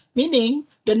 years, meaning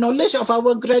the knowledge of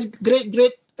our great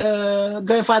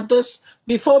grandfathers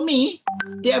before me,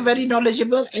 they are very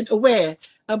knowledgeable and aware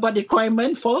about the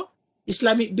requirement for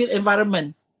Islamic built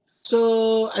environment.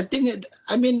 So I think,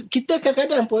 kita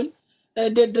kadang-kadang pun,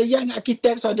 the young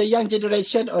architects or the young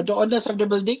generation or the owners of the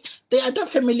building, they are not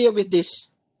familiar with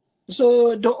this.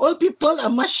 So the old people are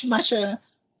much,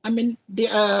 they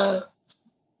are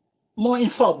more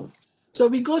informed. So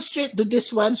we go straight to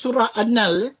this one, Surah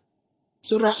An-Nahl.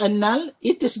 Surah An-Nahl,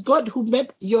 it is God who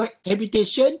made your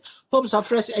habitation, homes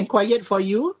of rest and quiet for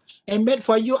you, and made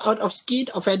for you out of skin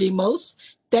of animals,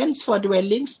 tents for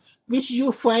dwellings, which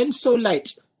you find so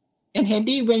light and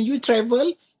handy when you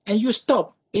travel and you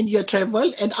stop in your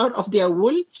travel, and out of their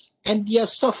wool and their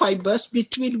soft fibers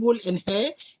between wool and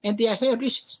hair, and their hair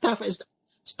rich stuff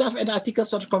and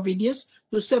articles of convenience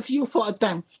to serve you for a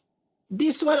time.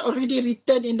 This one already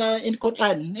written in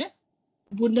Quran.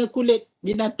 Guna kulit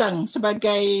binatang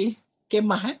sebagai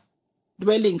kemah,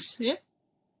 dwellings.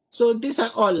 So these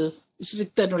are all is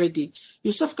written already.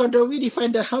 Yusuf Qaradawi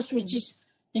defined the house which is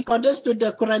in accordance to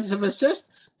the Quran verses,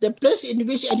 the place in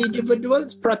which an individual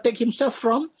protect himself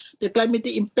from the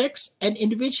climatic impacts and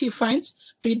in which he finds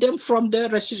freedom from the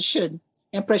restriction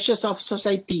and pressures of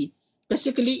society.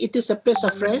 Basically, it is a place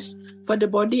of rest for the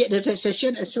body and the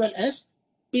relaxation as well as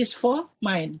peace for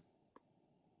mind.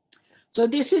 So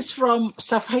this is from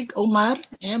Safik Omar,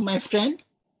 my friend.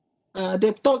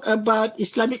 They talk about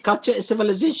Islamic culture and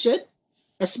civilization.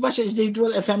 As much as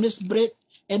individual and families bred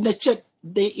and nurtured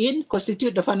therein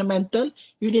constitute the fundamental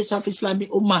units of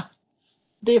Islamic Ummah.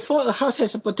 Therefore, a house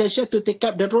has a potential to take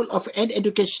up the role of an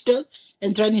educational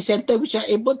and training center which are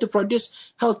able to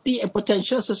produce healthy and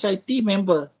potential society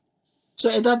member. So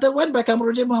another one by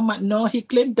Kamarudin Muhammad Noor, he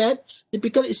claimed that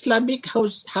typical Islamic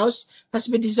house has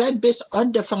been designed based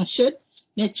on the function,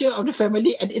 nature of the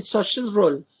family and its social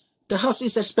role. The house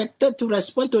is expected to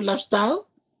respond to lifestyle,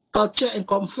 culture and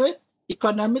comfort,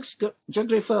 economics,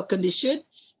 geographical condition,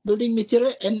 building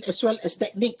material and as well as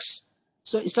techniques.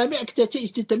 So Islamic architecture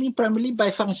is determined primarily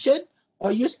by function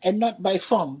or use and not by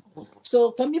form.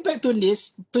 So coming back to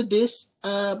this,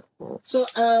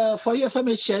 for your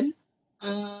information,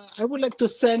 I would like to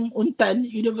thank Untan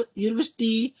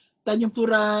University Tanjung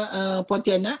Pura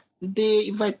Pontianak. They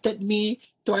invited me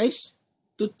twice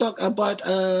to talk about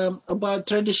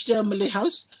traditional Malay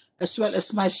house as well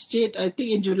as masjid, I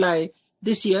think in July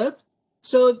this year.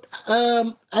 So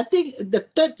I think the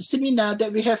third seminar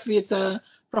that we have with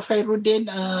Prof. Khairuddin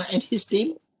and his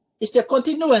team is the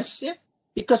continuous,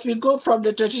 because we go from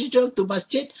the traditional to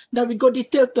masjid, now we go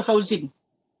detailed to housing.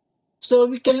 So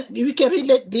we can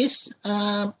relate this,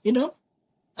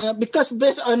 because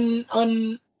based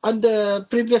on the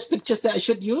previous pictures that I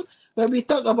showed you, where we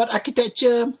talk about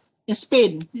architecture in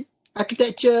Spain,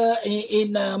 architecture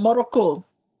in Morocco,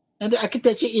 and the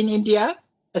architecture in India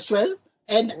as well,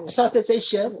 and Southeast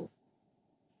Asia,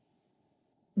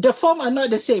 the form are not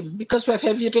the same because we have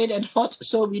heavy rain and hot,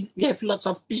 so we have lots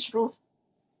of pitch roof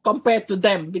compared to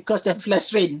them because they have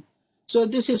less rain. So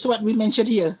this is what we mentioned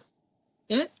here.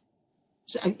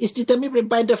 It's determined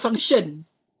by the function,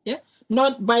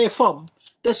 not by a form.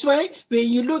 That's why when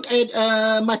you look at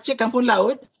Masjid Kampung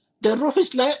Laut, the roof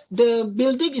is like, the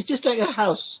building is just like a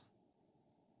house.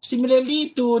 Similarly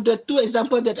to the two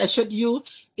examples that I showed you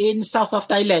in south of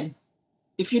Thailand.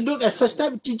 If you look at first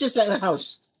time, it's just like a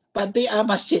house, but they are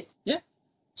masjid.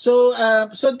 So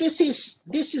this is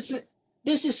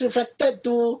this is reflected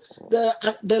to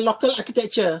the local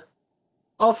architecture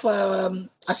of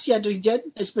Asia region,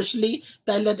 especially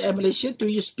Thailand and Malaysia, to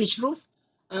use pitch roof,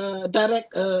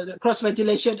 direct cross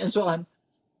ventilation, and so on.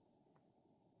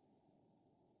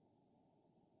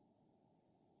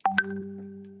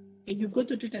 Can you go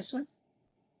to the next one?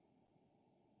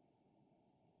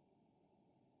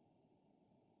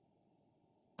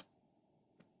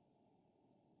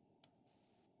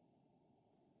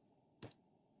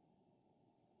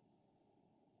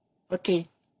 Okay,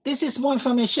 this is more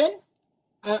information.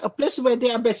 A place where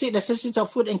there are basic necessities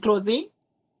of food and clothing,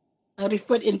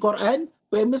 referred in Quran,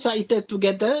 where meals are eaten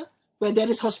together, where there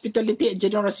is hospitality and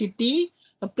generosity,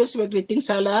 a place where greeting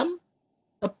salam,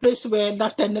 a place where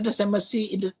love, tenderness, and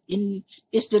mercy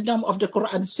is the norm of the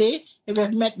Quran say, if we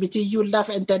have met between you love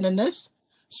and tenderness.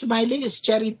 Smiling is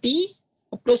charity,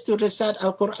 a place to recite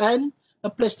Al-Quran, a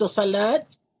place to salat,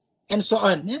 and so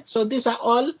on. Yeah? So these are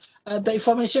all the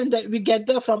information that we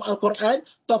gather from Al-Quran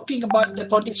talking about the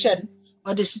condition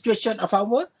or the situation of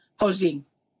our housing.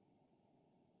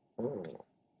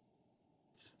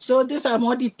 So these are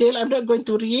more detailed. I'm not going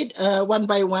to read one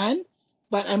by one,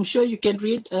 but I'm sure you can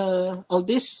read all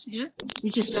this, yeah,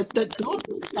 which is related to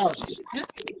house. Yeah?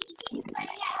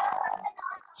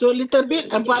 So a little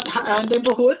bit about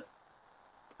neighborhood.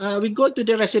 We go to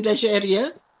the residential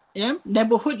area. Yeah,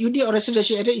 neighborhood unit or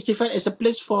residential area is defined as a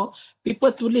place for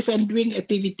people to live and doing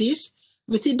activities.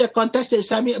 Within the context of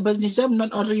Islamic urbanism,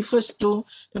 not only refers to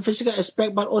the physical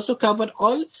aspect, but also covered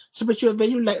all spiritual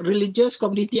value like religious,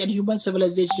 community, and human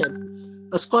civilization.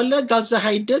 A scholar, Galza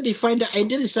Haider, defined the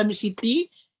ideal Islamic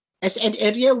city as an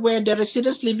area where the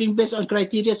residents living based on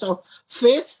criteria of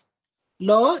faith,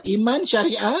 law, iman,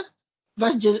 Shariah,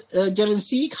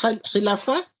 gerency,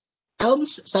 khilafah,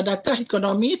 alms, sadaqah,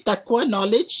 economy, taqwa,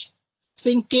 knowledge,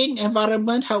 thinking,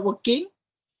 environment, hardworking,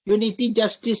 unity,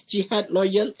 justice, jihad,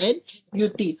 loyal, and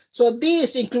beauty. So this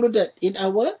is included in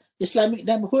our Islamic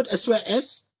neighborhood as well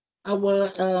as our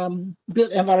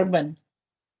built environment.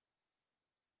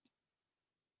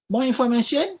 More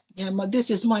information. Yeah, this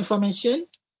is more information.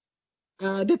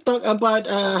 They talk about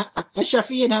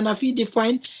Shafi and Hanafi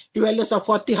define dwellers of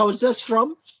 40 houses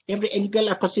from every angle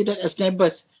are considered as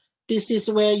neighbors. This is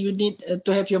where you need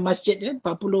to have your masjid,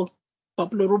 40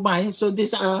 rumah. So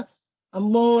these are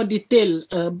more detailed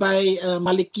by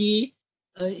Maliki,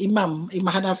 Imam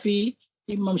Hanafi,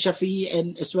 Imam Shafi'i,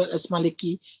 and as well as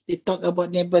Maliki. They talk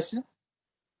about neighbors.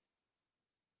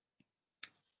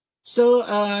 So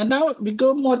now we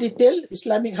go more detail,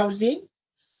 Islamic housing.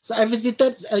 So I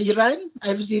visited Iran,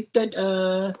 I visited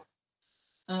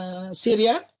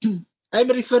Syria. I'm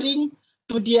referring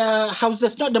to their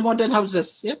houses, not the modern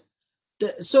houses. Yeah.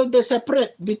 So they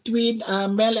separate between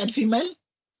male and female.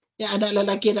 Yeah, anak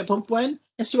lelaki, anak perempuan,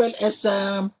 as well as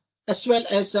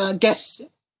guests.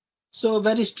 So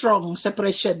very strong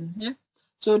separation. Yeah.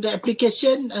 So the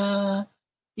application,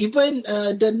 even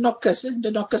the knockers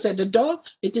at the door,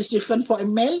 it is different for a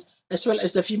male as well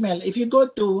as the female. If you go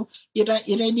to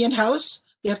Iranian house,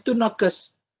 they have two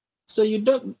knockers. So you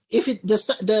don't, if it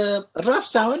the rough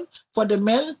sound for the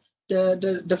male,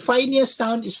 the finest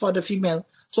sound is for the female.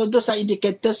 So those are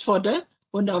indicators for the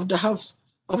owner of the house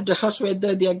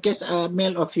whether their guests are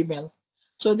male or female.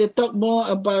 So they talk more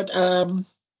about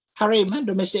harem,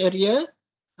 domestic area,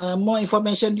 more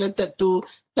information related to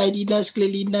tidiness,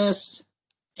 cleanliness,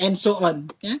 and so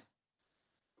on. Yeah.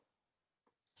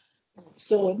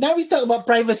 So now we talk about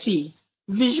privacy,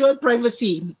 visual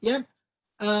privacy. Yeah.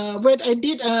 When I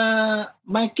did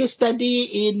my case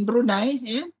study in Brunei,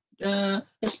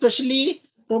 especially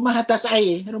rumah atas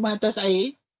air,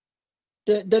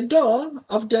 the door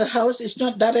of the house is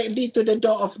not directly to the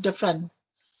door of the front.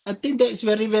 I think that is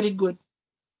very, very good.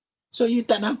 So you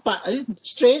tak nampak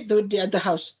straight to the other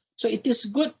house. So it is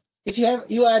good if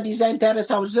you are design terrace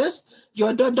houses,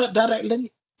 your door not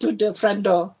directly to the front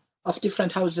door of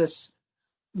different houses.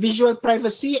 Visual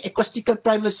privacy, acoustical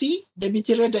privacy, the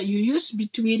material that you use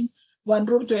between one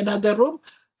room to another room,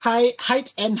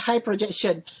 height and high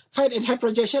projection. Height and high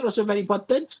projection also very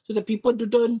important, so that people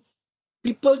do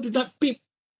not peep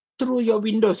through your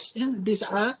windows. Yeah?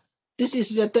 This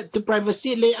is related to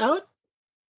privacy layout,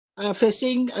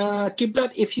 facing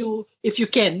Qiblat if you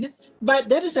can. But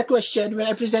there is a question when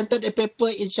I presented a paper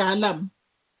in Shah Alam,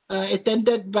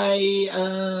 attended by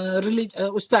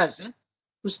ustaz.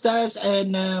 Ustaz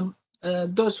and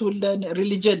those who learn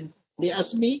religion. They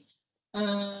asked me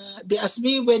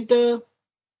whether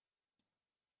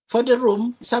for the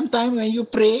room, sometime when you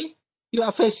pray, you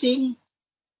are facing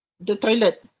the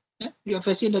toilet. You are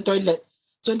facing the toilet.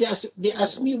 So they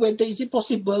asked me whether is it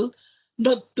possible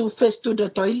not to face to the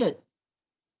toilet.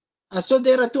 So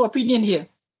there are two opinions here.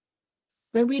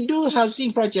 When we do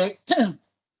housing project,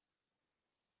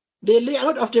 the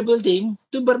layout of the building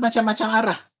tu bermacam-macam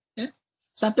arah.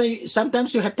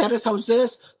 Sometimes you have terrace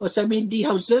houses or semi-D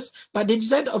houses, but the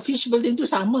design of each building tu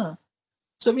sama.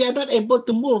 So we are not able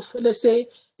to move. Let's say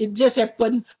it just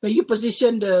happened when you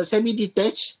position the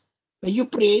semi-detached, when you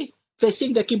pray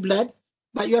facing the kiblat,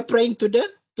 but you are praying to the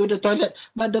toilet.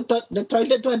 But the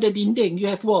toilet tu ada dinding, you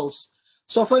have walls.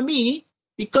 So for me,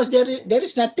 because there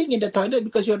is nothing in the toilet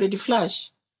because you already flush,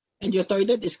 and your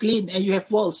toilet is clean and you have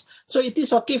walls, so it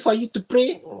is okay for you to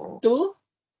pray to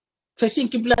facing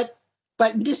kiblat,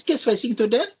 but in this case facing to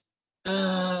the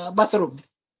bathroom.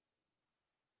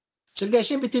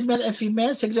 Segregation between male and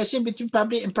female, segregation between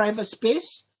public and private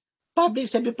space, public,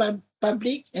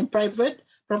 semi-public and private,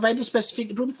 providing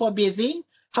specific room for bathing,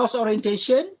 house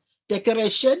orientation,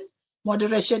 decoration,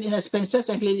 moderation in expenses,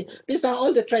 and cleaning. These are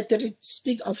all the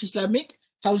characteristics of Islamic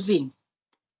housing.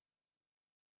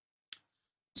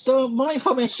 So more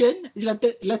information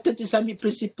related to Islamic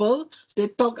principle. They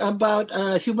talk about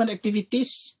human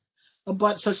activities,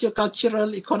 about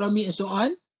socio-cultural, economy, and so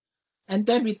on. And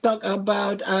then we talk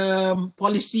about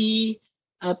policy,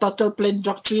 total plan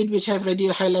doctrine, which I've already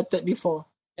highlighted before.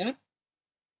 Yeah.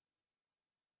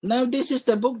 Now this is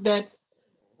the book that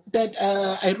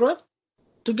I wrote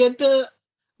together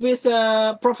with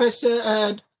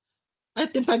Professor I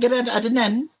think Pangeran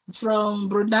Adnan from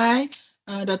Brunei,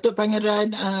 Dato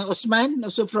Pangeran Osman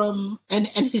also from and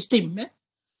his team.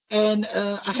 And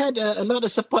I had a lot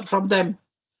of support from them,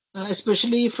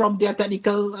 especially from their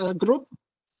technical group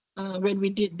when we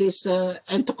did this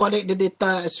and to collect the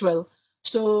data as well.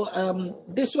 So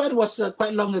this one was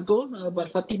quite long ago, about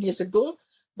 14 years ago,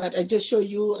 but I just show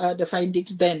you the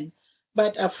findings then.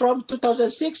 But from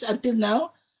 2006 until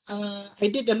now, I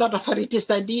did a lot of heritage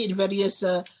study in various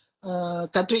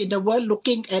countries in the world,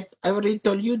 looking at, I already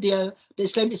told you, the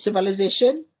Islamic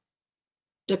civilization,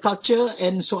 the culture,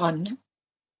 and so on.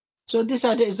 So these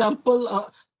are the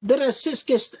example. There are 6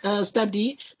 case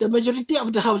study. The majority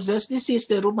of the houses, this is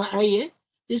the rumah air.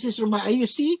 This is rumah air. You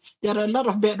see, there are a lot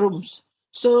of bedrooms.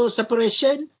 So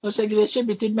separation or segregation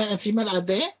between male and female are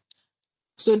there.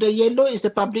 So the yellow is the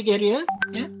public area.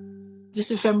 Yeah, this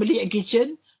is family and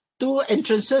kitchen. 2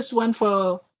 entrances, one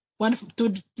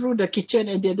through the kitchen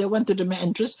and the other one to the main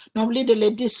entrance. Normally the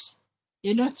ladies,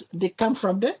 they come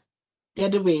from the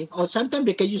other way, or sometimes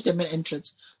they can use the main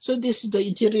entrance. So this is the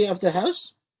interior of the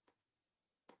house.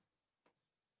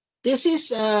 This is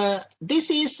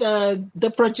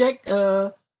the project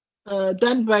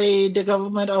done by the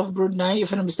government of Brunei,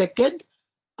 if I'm not mistaken,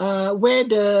 where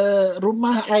the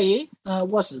rumah air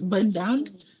was burned down.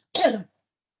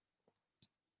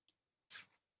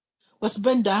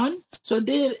 So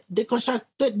they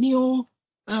constructed new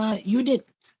unit.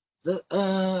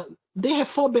 They have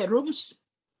 4 bedrooms,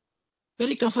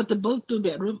 very comfortable,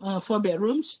 4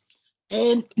 bedrooms,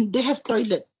 and they have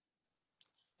toilet.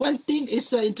 One thing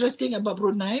is interesting about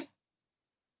Brunei.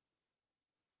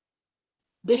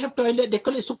 They have toilet, they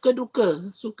call it suka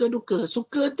duka.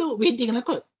 Suka tu wedding lah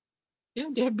kot. Yeah,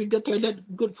 they have bigger toilet,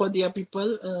 good for their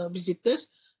people,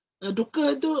 visitors.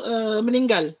 Duka tu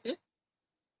meninggal. Yeah.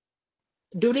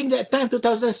 During that time,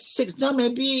 2006, now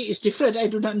maybe it's different, I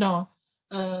do not know.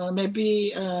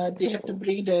 Maybe they have to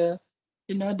bring the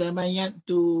mayat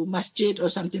to masjid or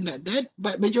something like that.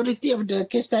 But majority of the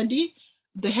case study,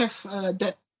 they have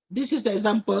that. This is the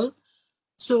example.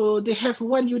 So they have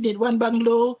one unit, one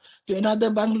bungalow to another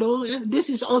bungalow. Yeah? This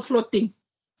is all floating.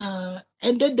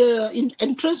 And then the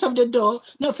entrance of the door,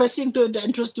 not facing to the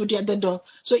entrance to the other door.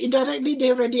 So indirectly,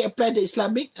 they already applied the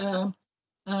Islamic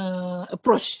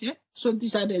approach. Yeah. So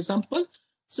these are the example.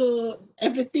 So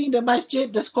everything, the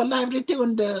masjid, the sekolah, everything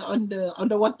on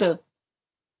the water.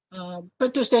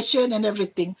 Petrol station and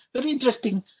everything. Very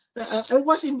interesting. I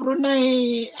was in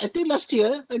Brunei, I think last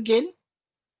year again.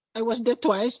 I was there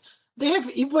twice. They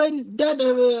have even done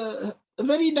a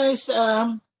very nice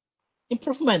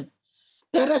improvement.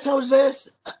 Terrace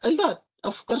houses, a lot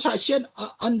of construction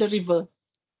on the river.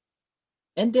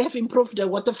 And they have improved the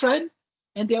waterfront.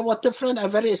 And their waterfront are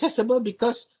very accessible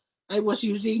because I was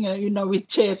using, with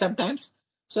chair sometimes.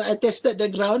 So I tested the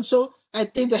ground. So I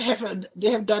think they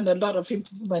have done a lot of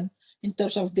improvement in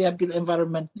terms of their built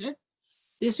environment. Yeah?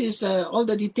 This is all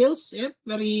the details. Yeah?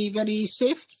 Very, very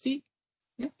safe. See?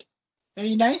 Yeah?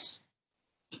 Very nice.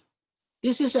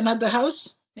 This is another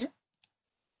house. Yeah.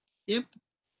 Yep.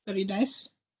 Very nice.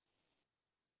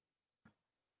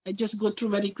 I just go through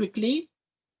very quickly.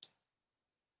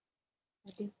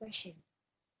 Question.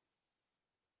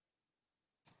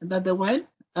 Another one.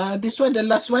 This one, the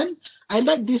last one. I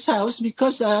like this house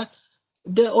because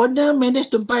the owner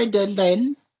managed to buy the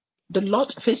land, the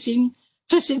lot facing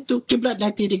to Qiblat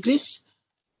 90 degrees.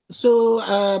 So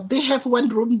they have one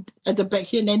room at the back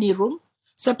here, nanny room,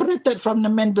 separated from the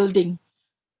main building.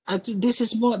 This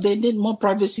is more, they need more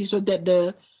privacy so that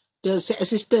the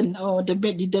assistant or the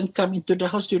maid didn't come into the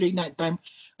house during night time.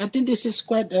 I think this is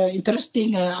quite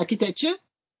interesting architecture.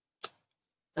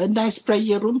 A nice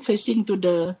prayer room facing to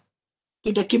the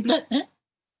Qiblat,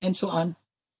 and so on.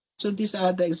 So these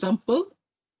are the example.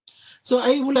 So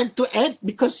I would like to add,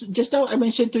 because just now I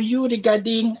mentioned to you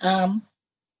regarding, I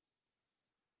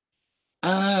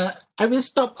will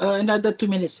stop another 2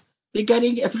 minutes.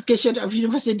 Regarding the application of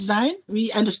universal design,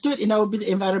 we understood in our built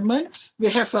environment, we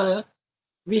have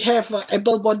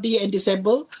able body and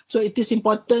disabled. So it is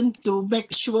important to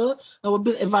make sure our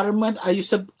built environment are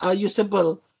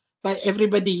usable by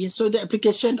everybody. So the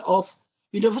application of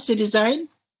universal design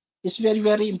is very,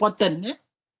 very important.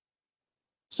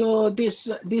 So this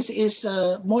is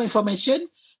more information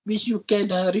which you can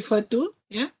refer to.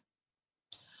 Yeah.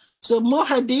 So more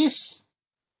hadith,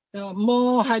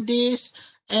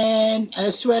 and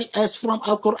as well as from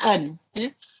Al-Quran,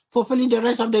 fulfilling the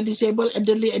rights of the disabled,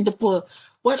 elderly, and the poor.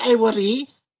 What I worry,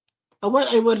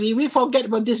 we forget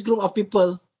about this group of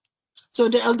people. So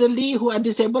the elderly who are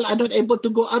disabled are not able to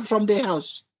go out from their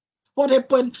house. What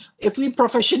happened if we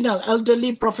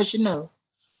elderly professional,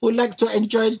 who like to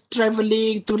enjoy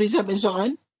traveling, tourism, and so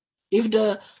on? If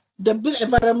the built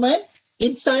environment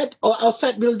inside or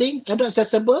outside building are not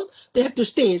accessible, they have to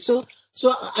stay. So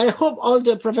I hope all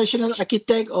the professional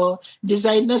architect or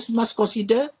designers must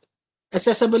consider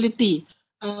accessibility,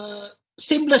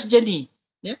 seamless journey.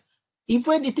 Yeah,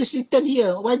 even it is written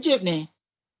here, wajib ni.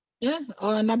 Ya,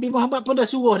 Nabi Muhammad pun dah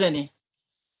suruh dah ni.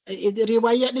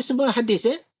 Riwayat ni semua hadis.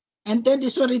 And then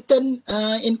this one written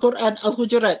in Quran,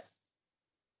 Al-Hujurat.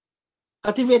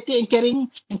 Cultivating and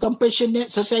caring and compassionate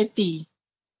society.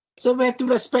 So we have to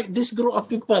respect this group of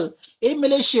people. In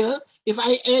Malaysia, if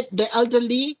I add the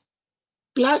elderly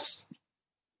plus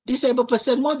disabled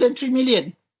person, more than 3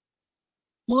 million.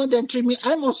 More than 3 million.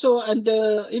 I'm also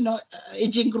under,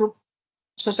 aging group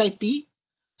society.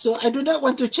 So I do not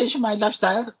want to change my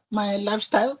lifestyle.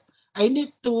 I need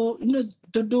to,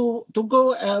 to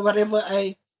go wherever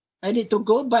I need to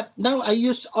go. But now I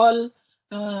use all,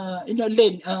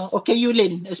 lane, OKU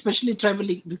lane, especially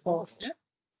traveling before. Yeah.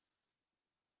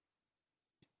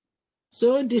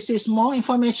 So this is more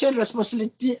information,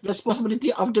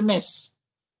 responsibility of the mass.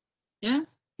 Yeah,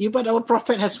 even our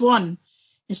Prophet has warned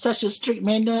in such a strict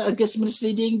manner against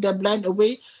misleading the blind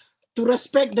away, to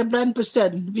respect the blind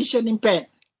person, vision impaired.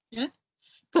 Yeah,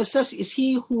 because such is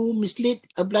he who mislead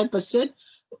a blind person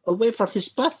away from his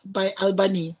path by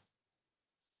Albani.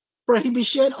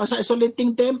 Prohibition of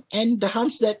isolating them and the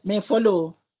harms that may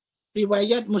follow.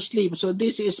 Riwayat Muslim. So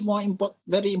this is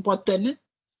very important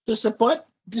to support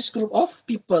this group of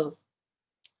people.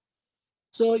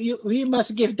 So we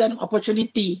must give them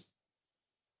opportunity.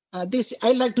 I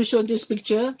like to show this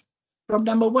picture. From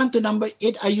number 1 to number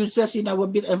 8 are users in our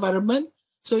built environment.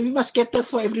 So we must cater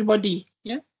for everybody,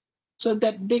 yeah, so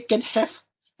that they can have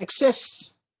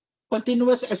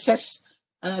continuous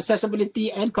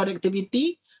accessibility and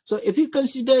connectivity. So if you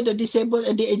consider the disabled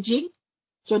and the aging,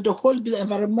 so the whole built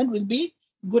environment will be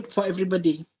good for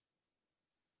everybody.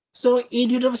 So in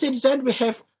universal design, we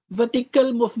have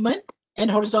vertical movement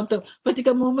and horizontal.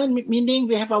 Vertical movement meaning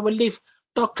we have our lift,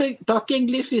 talking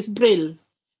lift with braille.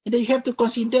 And then you have to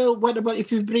consider, what about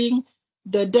if you bring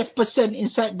the deaf person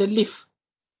inside the lift?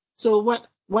 So what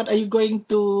are you going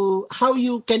to, how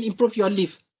you can improve your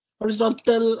lift?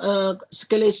 Horizontal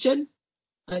escalation,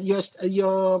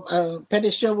 your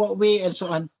pedestrian walkway, and so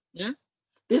on. Yeah,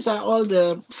 these are all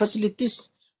the facilities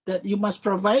that you must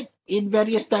provide in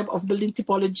various type of building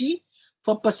typology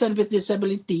for person with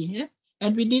disability. Yeah?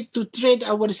 And we need to train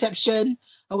our reception,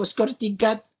 our security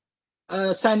guard,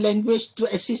 sign language to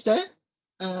assist the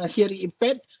hearing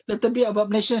impaired. Little bit about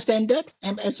Malaysian standard,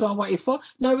 MS1184.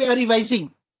 Now we are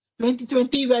revising.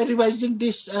 2020, we are revising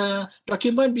this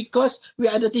document because we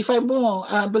identify more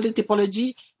building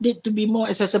typology need to be more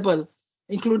accessible,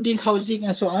 including housing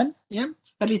and so on, yeah,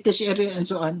 heritage area and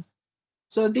so on.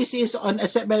 So this is on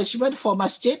asset management for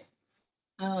masjid,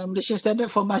 Malaysian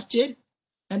standard for masjid,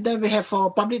 and then we have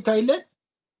for public toilet,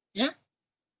 yeah,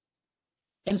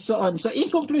 and so on. So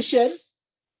in conclusion,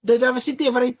 the diversity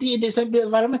and variety in the Islamic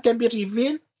environment can be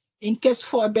revealed in case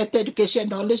for a better education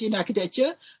and knowledge in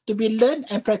architecture to be learned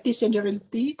and practiced in the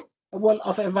reality world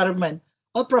of environment.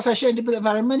 All professional in the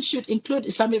environment should include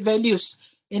Islamic values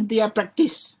in their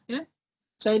practice. Yeah?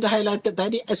 Saya dah highlighted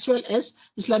tadi, as well as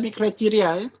Islamic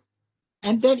criteria. Yeah?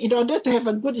 And then in order to have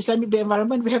a good Islamic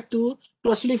environment, we have to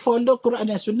closely follow Quran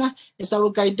and Sunnah as our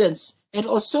guidance. And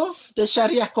also the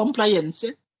Shariah compliance.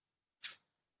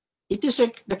 It is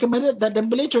recommended that the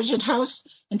Malay traditional house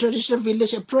and traditional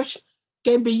village approach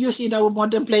can be used in our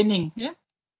modern planning. Yeah?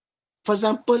 For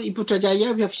example, in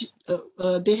Putrajaya, we have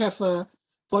they have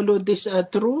followed this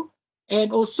through,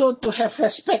 and also to have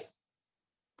respect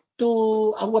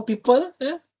to our people,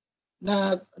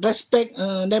 respect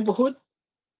neighborhood,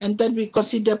 and then we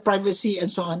consider privacy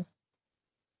and so on.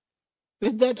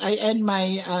 With that, I end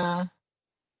my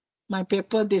my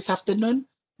paper this afternoon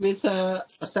with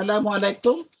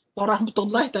Assalamualaikum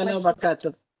warahmatullahi taala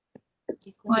wabarakatuh.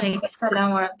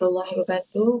 Waalaikumsalam warahmatullahi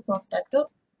wabarakatuh, Prof.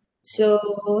 Dato. So,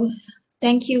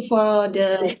 thank you for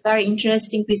the very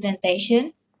interesting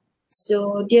presentation.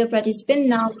 So, dear participants,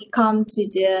 now we come to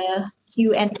the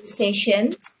Q&A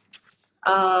session.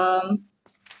 I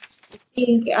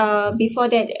think before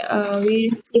that, we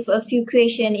receive a few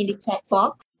questions in the chat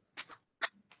box.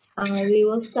 We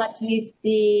will start with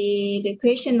the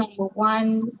question number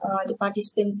one, the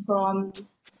participant from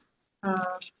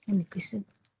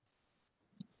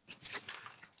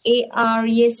AR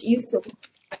Yes Yusuf.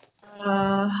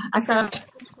 Assalamualaikum,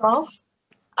 Prof.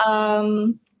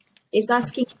 Is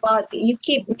asking about, you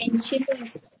keep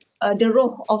mentioning the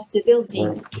role of the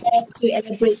building. Care to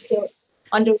elaborate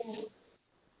on the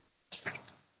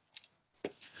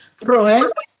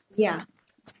role? Yeah.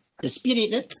 The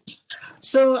spirit.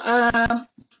 So I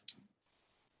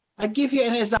give you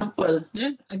an example.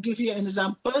 I give you an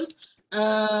example.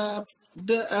 As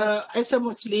a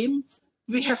Muslim,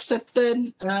 we have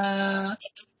certain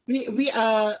we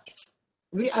are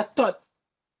taught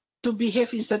to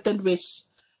behave in certain ways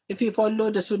if you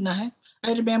follow the Sunnah.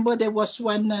 I remember there was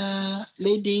one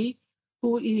lady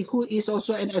who is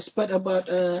also an expert about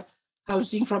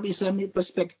housing from Islamic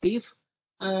perspective.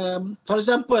 For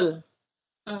example,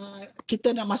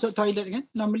 kita nak masuk toilet kan,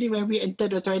 normally when we enter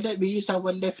the toilet we use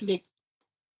our left leg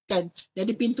kan,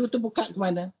 jadi pintu tu buka ke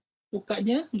mana,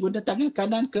 bukanya guna tangan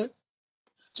kanan ke.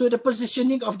 So the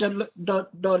positioning of the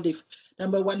door lift,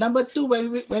 number one. Number two,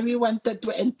 when we wanted to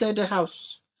enter the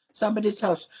house, somebody's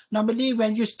house, normally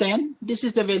when you stand, this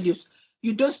is the values,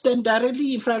 you don't stand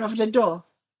directly in front of the door,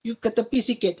 you ke tepi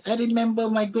sikit. I remember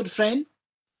my good friend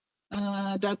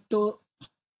Dato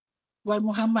Y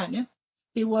Muhammad, yeah?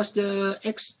 He was the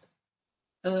ex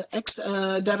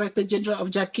Director General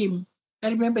of JAKIM. I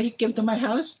remember he came to my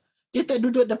house, dia tak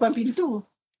duduk depan pintu,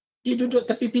 dia duduk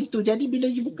tepi pintu. Jadi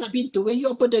bila you buka pintu, when you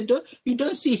open the door, you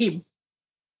don't see him.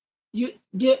 He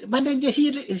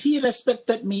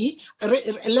respected me.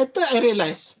 Later I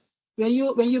realized, when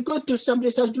you go to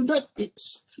somebody's house, do not,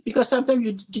 it's because sometimes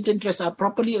you didn't dress up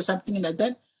properly or something like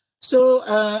that. So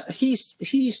he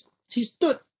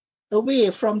stood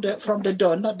away from the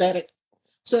door, not direct.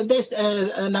 So that's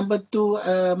number two,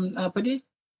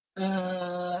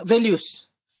 values.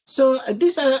 So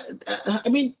these are, I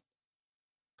mean,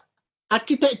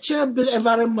 architecture build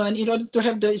environment in order to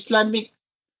have the Islamic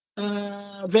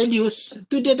values,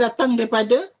 tu dia datang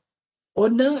daripada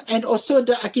owner and also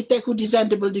the architect who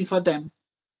designed the building for them.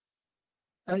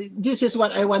 This is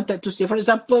what I wanted to say. For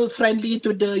example, friendly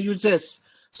to the users.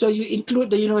 So you include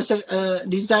the universal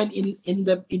design in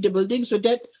the building so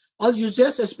that all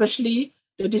users, especially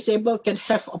the disabled, can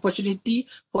have opportunity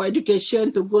for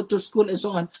education, to go to school and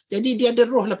so on. Jadi dia ada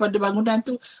roh lah pada bangunan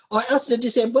tu. Or else the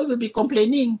disabled will be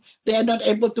complaining. They are not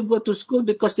able to go to school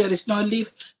because there is no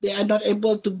lift. They are not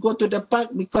able to go to the park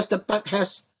because the park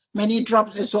has many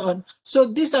drops and so on. So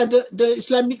these are the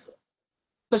Islamic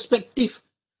perspective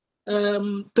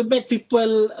to make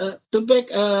people, to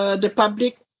make the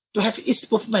public to have ease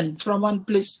movement from one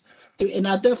place to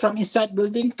another, from inside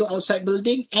building to outside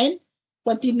building, and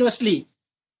continuously.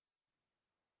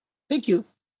 Thank you.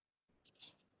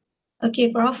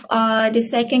 Okay, Prof. The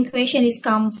second question is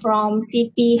come from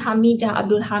Siti Hamidah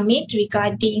Abdul Hamid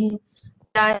regarding,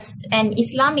 does an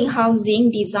Islamic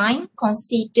housing design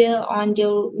consider on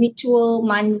the ritual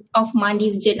of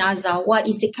mandi's jenazah? What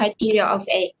is the criteria of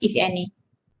if any?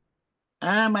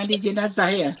 Mandi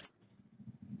jenazah, yeah.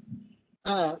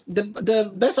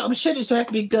 The best option is to have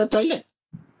bigger toilet.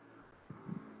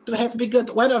 To have bigger,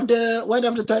 one of the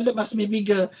toilet must be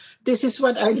bigger. This is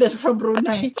what I learned from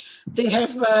Brunei. They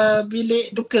have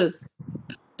bilik duka.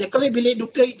 They call it bilik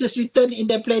duka. It is written in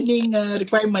the planning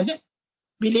requirement.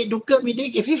 Bilik duka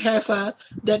meaning if you have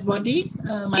dead body,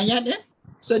 mayat,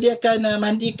 so dia akan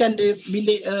mandikan di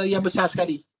bilik yang besar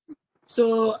sekali.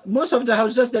 So most of the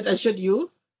houses that I showed you,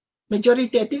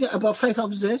 majority, I think about 5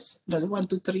 houses, no, 1,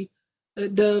 2, 3.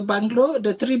 The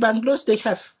 3 bungalows, they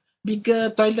have bigger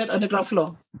toilet on the ground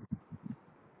floor.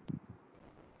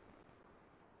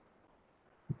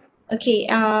 Okay,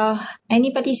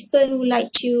 any participant would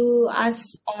like to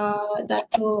ask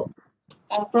Dato,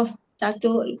 Prof.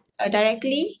 Dato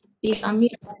directly? Please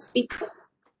unmute your speaker.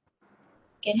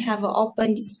 Can have an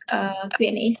open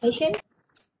Q&A session.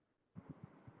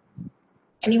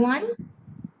 Anyone?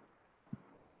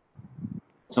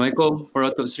 Assalamualaikum,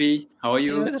 Prof. Sri. How are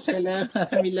you? Salam,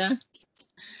 Alhamdulillah.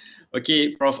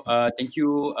 Okay, Prof. Thank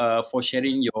you for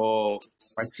sharing your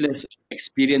priceless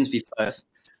experience with us.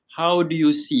 How do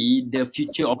you see the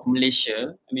future of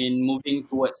Malaysia? I mean, moving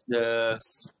towards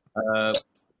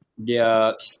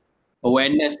their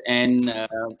awareness and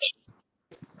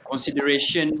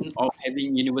consideration of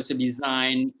having universal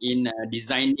design in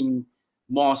designing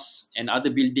mosques and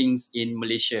other buildings in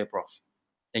Malaysia, Prof.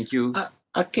 Thank you.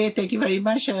 Okay, thank you very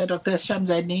much, Dr.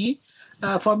 Shamzani.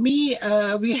 For me,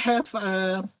 we have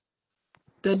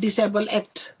the Disabled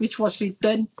Act, which was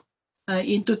written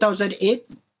in 2008,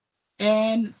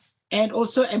 and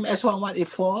also MS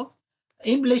 1184.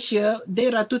 In Malaysia,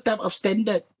 there are two types of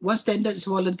standard. One standard is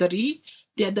voluntary,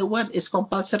 the other one is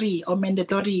compulsory or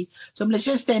mandatory. So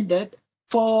Malaysian standard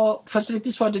for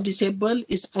facilities for the disabled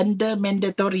is under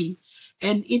mandatory,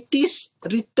 and it is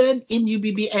written in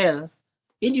UBBL.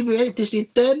 In UBBL, it is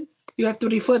written you have to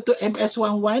refer to MS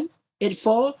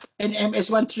 1184 and MS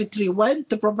 1331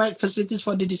 to provide facilities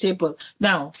for the disabled.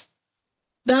 Now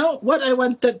what I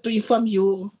wanted to inform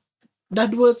you, dah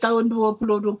tahun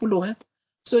 2020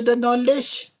 So the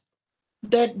knowledge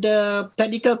that the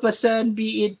technical person,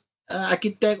 be it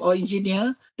architect or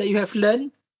engineer, that you have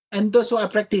learned, and those who are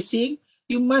practicing,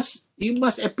 you must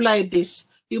apply this.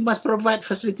 You must provide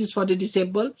facilities for the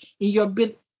disabled in your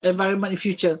built environment in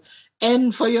future.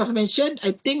 And for your mention,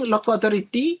 I think local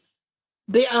authority,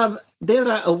 they are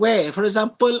aware. For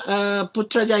example,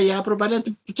 Putrajaya, Perbanan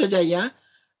Putrajaya,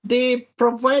 they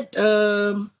provide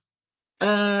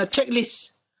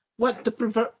checklist what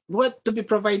to be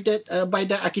provided by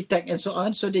the architect and so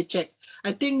on. So they check.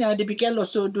 I think the BKL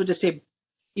also do the same.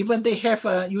 Even they have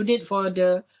a unit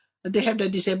they have the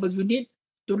disabled unit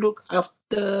to look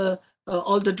after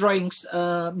all the drawings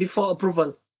before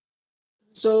approval.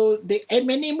 So they and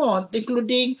many more,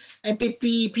 including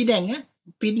MPP Penang,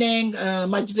 Penang,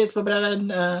 Majlis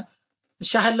Perbedaran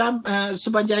Shah Alam,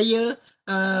 Subanjaya,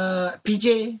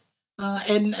 PJ,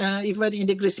 and even in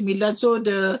Negeri Sembilan. So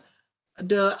the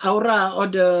aura or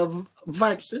the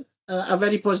vibes are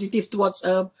very positive towards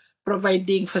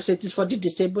providing facilities for the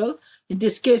disabled. In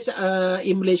this case,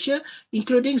 in Malaysia,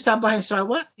 including Sabah and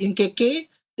Sarawak, in KK,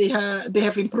 they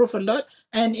have improved a lot.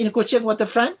 And in Kuching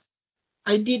waterfront,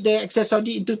 I did the access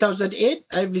audit in 2008.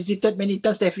 I visited many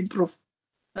times. They have improved,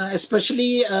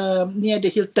 especially near the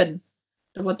Hilton,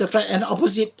 the waterfront, and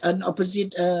opposite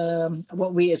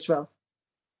walkway as well.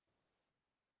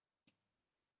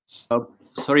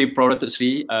 Sorry, Prof.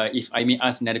 Sri, if I may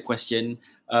ask another question.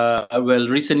 Well,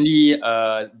 recently,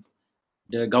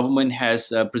 the government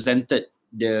has presented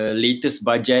the latest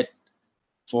budget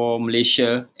for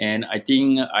Malaysia, and I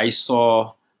think I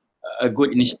saw a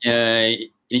good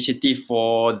initiative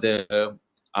for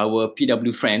our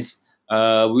PW friends.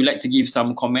 Would you like to give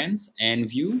some comments and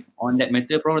view on that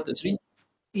matter, Prof. Sri?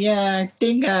 Yeah, I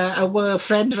think our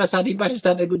friend Rasadiba has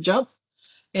done a good job,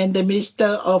 and the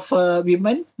Minister of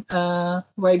Women,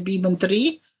 Y.Bhg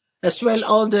Menteri, as well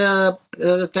all the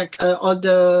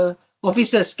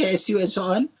officers, KSU and so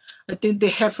on. I think they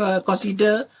have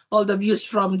considered all the views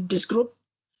from this group,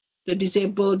 the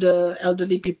disabled, the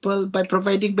elderly people, by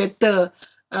providing better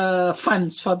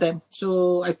funds for them.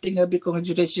 So I think a big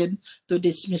congratulations to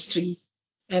this ministry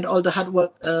and all the hard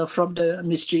work from the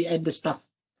ministry and the staff.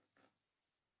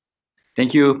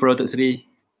 Thank you, Prof. Sri.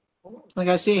 Terima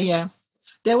kasih. Yeah,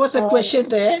 there was a question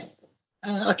there.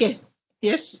 Okay.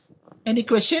 Yes. Any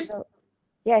question?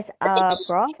 Yes, Prof,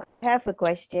 I have a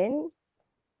question.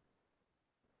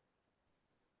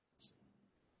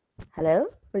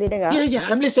 Hello, boleh dengar? Yeah,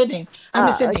 I'm listening. I'm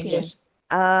listening. Okay. Yes.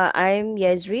 I'm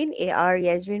Yazrin, AR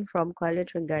Yazrin from Kuala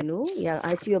Terengganu. Yang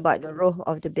asked you about the row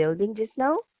of the building just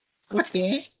now.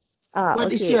 Okay.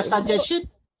 What is your suggestion?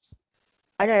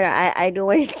 No, I don't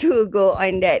want to go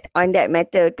on that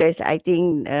matter because I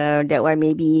think that one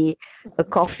maybe a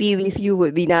coffee with you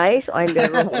would be nice on the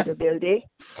row of the building.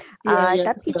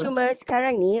 Tapi cuma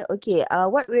sekarang ni, okay,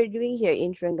 what we're doing here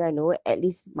in Terengganu, at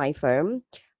least my firm,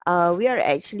 we are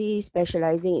actually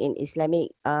specializing in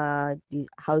Islamic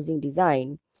housing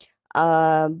design.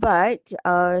 But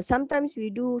sometimes we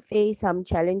do face some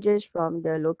challenges from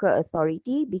the local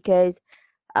authority because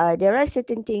there are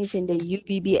certain things in the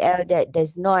UBBL that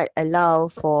does not allow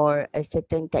for a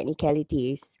certain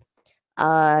technicalities.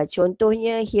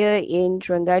 Contohnya here in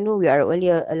Terengganu, we are only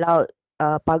allowed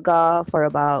pagar for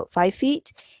about 5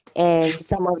 feet, and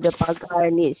some of the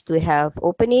pagar needs to have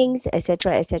openings,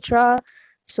 etc., etc.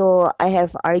 So I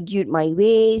have argued my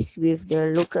ways with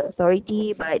the local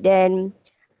authority, but then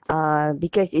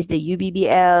because it's the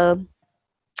UBBL,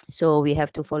 so we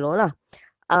have to follow lah.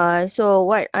 So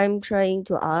what I'm trying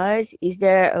to ask, is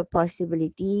there a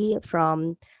possibility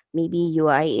from maybe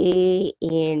UIA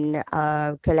in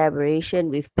collaboration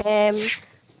with PAM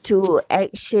to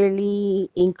actually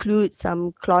include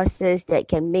some clauses that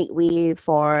can make way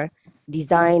for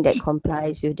design that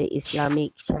complies with the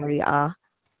Islamic Sharia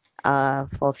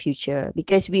for future?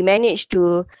 Because we managed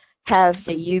to have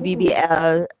the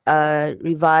UBBL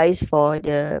revised for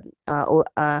the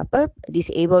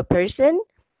disabled person.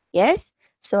 Yes.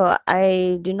 So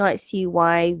I do not see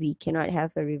why we cannot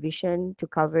have a revision to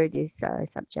cover this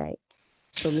subject.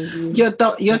 So maybe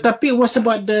Your topic was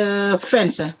about the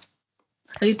fence. Are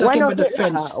you talking about the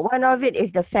fence? One of it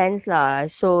is the fence lah.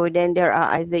 So then there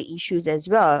are other issues as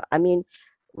well. I mean,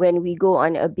 when we go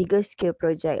on a bigger scale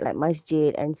project like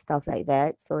masjid and stuff like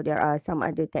that, so there are some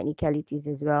other technicalities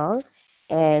as well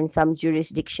and some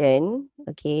jurisdiction.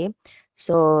 Okay.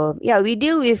 So yeah, we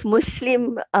deal with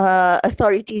Muslim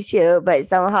authorities here, but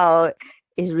somehow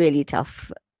it's really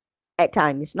tough at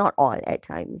times, not all at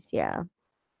times. Yeah.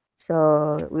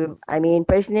 So I mean,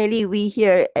 personally, we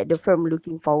here at the firm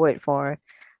looking forward for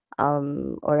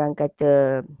orang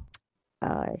kata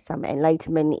some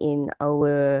enlightenment in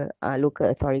our local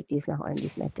authorities lah on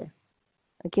this matter.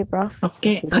 Okay, Prof.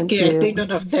 Okay, Thank I you. take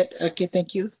note of that. Okay,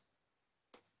 thank you.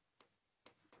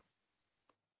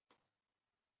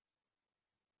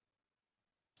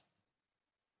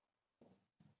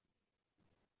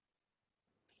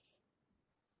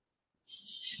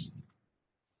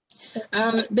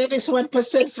 There is one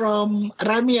person from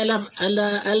Rami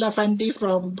Alafandi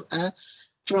from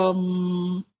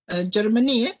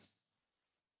Germany.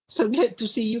 So glad to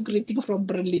see you. Greeting from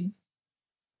Berlin.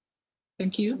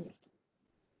 Thank you.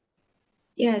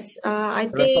 Yes, I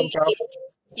Welcome, think, Prof.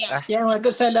 Yeah,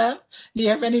 Waalaikumsalam. Do you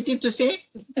have anything to say?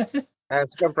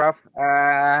 Welcome, Prof.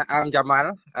 I'm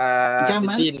Jamal,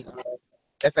 Jamal. Dean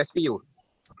FSPU.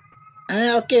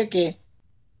 Okay.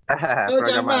 Oh, Prof.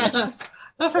 Jamal.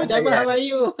 From Jamal, how are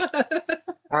you?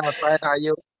 Fine, how are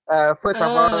you? First of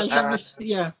all,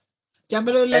 yeah.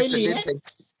 Jamal Laili,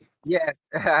 yes,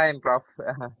 I'm Prof.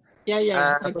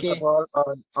 Yeah, First okay. of all,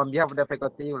 on behalf of the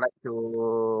faculty, I would like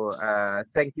to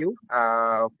thank you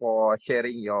for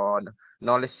sharing your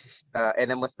knowledge,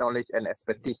 enormous knowledge and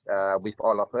expertise with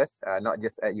all of us, not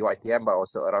just at UITM, but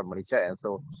also around Malaysia and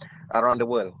so around the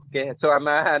world. Okay, so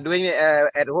I'm doing it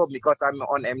at home because I'm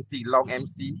on MC, long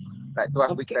MC, like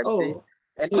 12 weeks MC. Oh,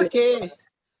 Anyway, okay.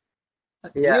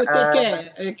 Yeah. You take care.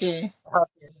 Okay.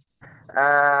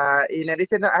 In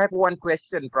addition, I have one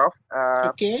question, Prof.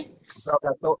 Okay. Prof.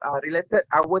 Dato, related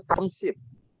our township.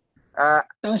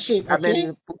 Township, I okay.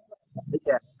 mean,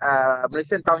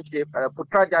 Malaysian township,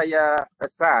 Putrajaya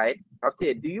aside.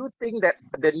 Okay, do you think that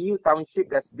the new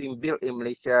township that's been built in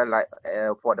Malaysia, like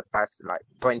for the past like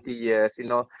 20 years,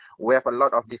 we have a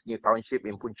lot of this new township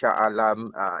in Puncak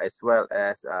Alam, as well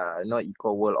as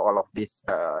Eco World, all of this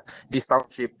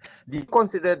township. Do you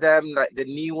consider them like the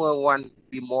newer one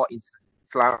be more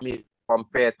Islamic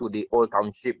compared to the old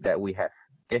township that we have?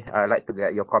 Okay, I'd like to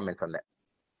get your comments on that.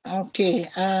 Okay.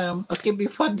 Okay.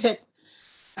 Before that,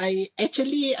 I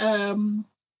actually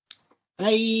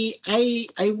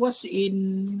I was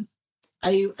in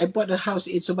I bought a house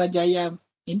in Subajaya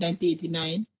in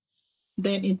 1989.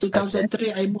 Then in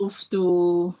 2003 I moved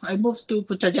to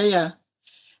Putrajaya.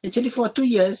 Actually, for 2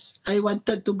 years I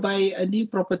wanted to buy a new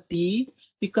property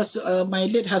because my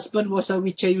late husband was a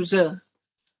wheelchair user.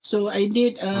 So I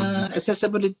need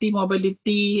accessibility,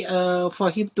 mobility for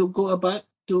him to go about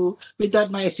without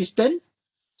my assistant.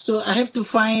 So I have to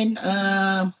find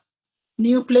a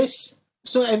new place.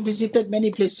 So I visited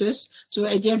many places. So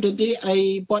at the end of the day,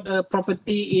 I bought a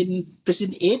property in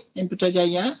Precinct 8 in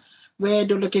Putrajaya, where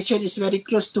the location is very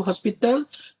close to hospital,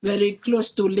 very close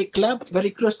to Lake Club,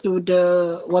 very close to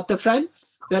the waterfront,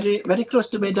 very close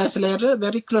to Medan Selera,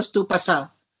 very close to Pasar.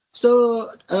 So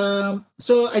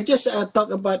I just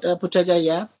talk about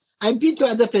Putrajaya. I've been to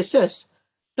other places,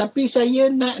 tapi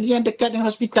saya nak yang dekat dengan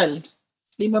hospital.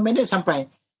 5 minit sampai.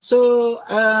 So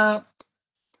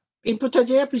in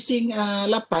Putrajaya Precinct 8,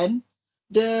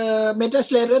 the Medan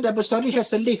Selera double story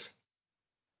has a lift.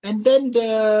 And then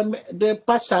the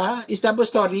Pasar is double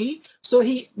story. So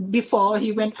before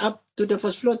he went up to the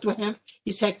first floor to have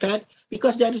his haircut,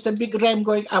 because there is a big ramp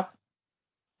going up.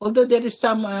 Although there is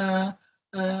some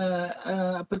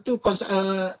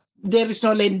there is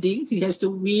no landing, he has to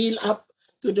wheel up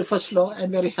to the first floor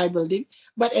and very high building.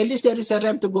 But at least there is a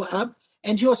ramp to go up.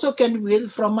 and he also can wheel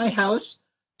from my house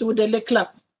to the lake club.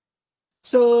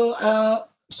 So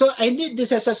so I need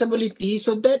this accessibility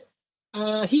so that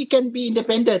he can be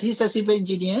independent. He's a civil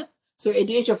engineer. So at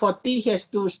the age of 40, he has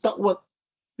to stop work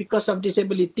because of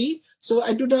disability. So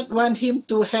I do not want him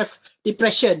to have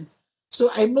depression. So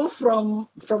I moved from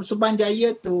Subang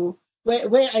Jaya to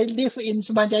where I live in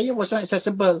Subang Jaya was not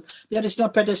accessible. There is no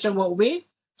pedestrian walkway.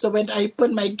 So when I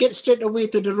open my gate straight away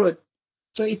to the road,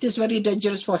 so it is very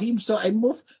dangerous for him. So I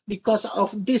moved because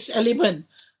of this element,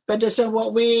 pedestrian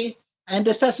walkway, and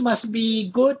the stairs must be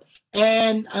good,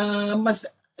 and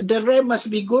the ramp must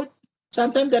be good.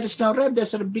 Sometimes there is no ramp,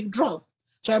 there's a big drop.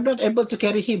 So I'm not able to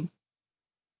carry him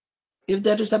if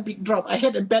there is a big drop. I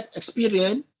had a bad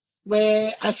experience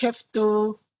where I have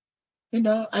to,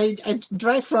 I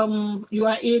drive from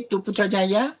UIA to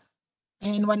Putrajaya,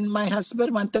 and when my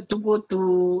husband wanted to go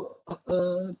to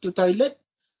toilet,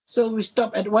 so we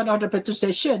stopped at one of the petrol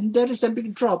station. There is a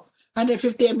big drop,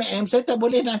 150 mm. Saya tak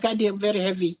boleh nak angkat dia, very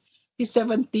heavy. He's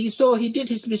 70, so he did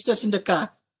his business in the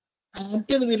car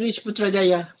until we reach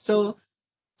Putrajaya. So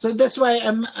that's why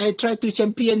I try to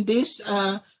champion this,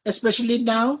 especially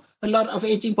now, a lot of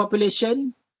aging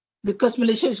population, because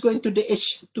Malaysia is going to the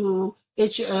age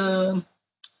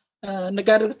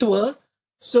negara tua.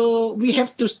 So we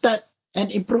have to start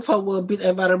and improve our built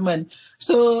environment.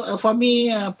 So for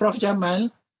me, Prof. Jamal,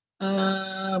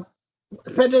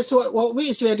 pedestrian walkway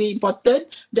is very important.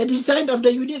 The design of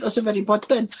the unit also very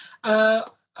important.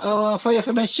 For your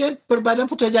information, Perbadan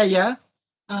Putrajaya,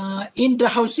 in the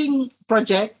housing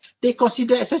project, they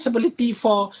consider accessibility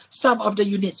for some of the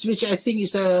units, which I think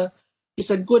is a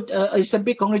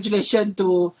big congratulation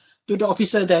to the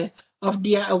officer there of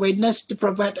their awareness to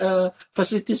provide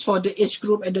facilities for the age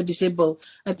group and the disabled.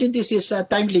 I think this is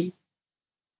timely,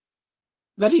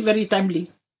 very, very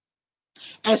timely.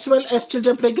 As well as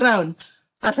children playground.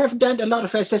 I have done a lot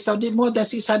of SS audit, more than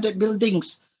 600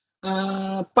 buildings,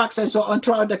 parks and so on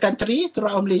throughout the country,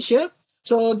 throughout Malaysia.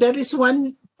 So there is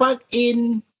one park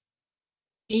in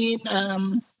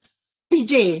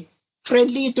PJ,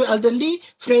 friendly to elderly,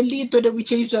 friendly to the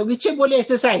wheelchair user. Wheelchair boleh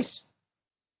exercise.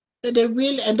 The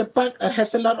wheel and the park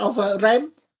has a lot of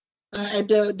ramp. At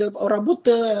the orang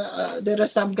buta, there are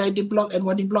some guiding block and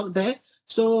warning block there.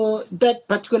 So that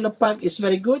particular park is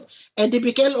very good. And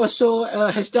DPKL also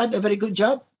has done a very good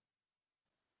job.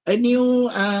 A new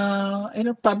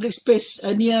public space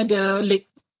near the lake.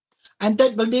 And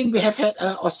that building we have had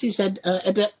OSIS at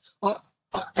the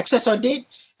access audit,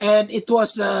 and it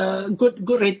was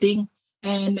good rating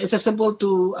and accessible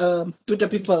to the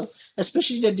people,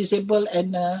 especially the disabled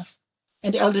and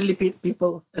the elderly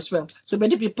people as well. So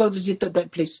many people visited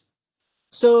that place.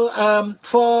 So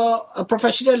for a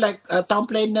professional like a town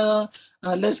planner,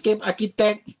 landscape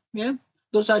architect, yeah,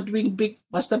 those are doing big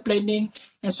master planning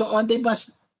and so on, they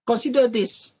must consider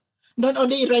this. Not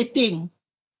only writing,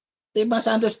 they must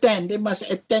understand, they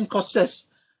must attend courses.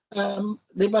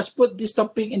 They must put this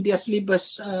topic in their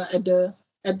syllabus at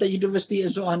the university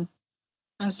and so on.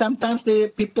 And sometimes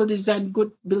the people design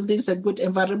good buildings and good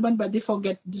environment, but they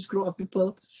forget this group of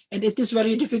people. And it is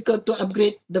very difficult to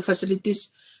upgrade the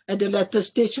facilities at the later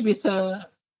stage with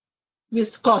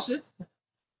cost.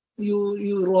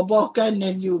 You robohkan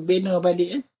and you bina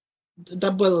balik,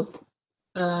 double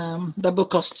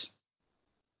cost.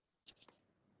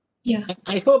 Yeah.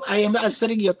 I hope I am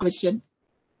answering your question.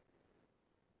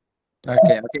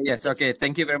 Okay, yes, okay.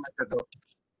 Thank you very much, Dato.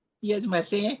 Yes,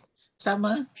 masih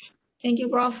sama. Thank you,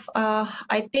 Prof.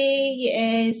 I think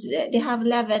they have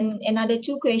left another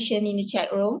 2 questions in the chat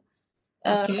room.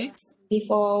 Okay.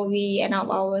 Before we end up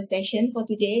our session for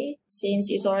today, since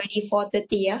it's already 4:30,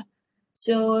 yeah.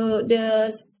 So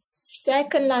the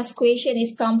second last question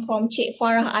is come from Cik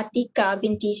Farah Atika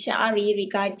binti Syari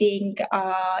regarding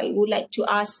I would like to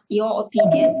ask your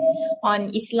opinion on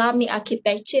Islamic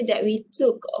architecture that we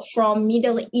took from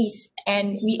Middle East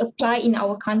and we apply in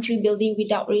our country building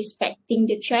without respecting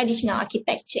the traditional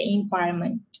architecture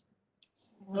environment.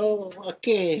 Oh,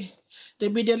 okay. The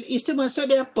Middle East tu maksud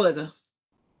dia apa tu?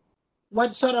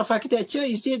 What sort of architecture?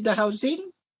 Is it the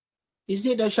housing? Is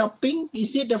it the shopping?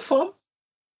 Is it the form?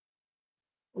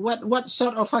 What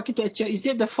sort of architecture? Is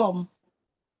it the form?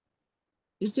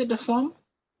 Is it the form?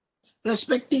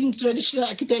 Respecting traditional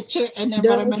architecture and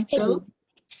environmental.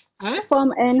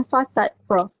 Form and facade,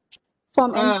 Prof.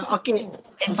 Form and okay.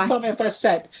 Form and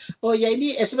facade. Oh, yang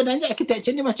ini sebenarnya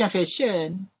architecture ni macam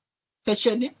fashion.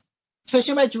 Fashion ni.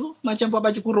 Fashion baju, macam buat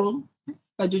baju kurung.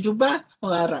 Baju jubah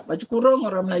orang Arab, baju kurung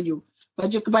orang Melayu,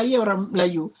 baju kebaya orang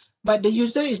Melayu. But the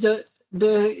user is the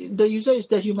user is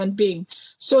the human being.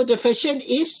 So the fashion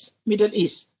is Middle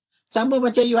East. Sama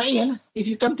macam UIA lah. If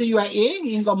you come to UIA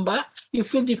in Gombak, you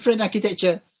feel different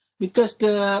architecture because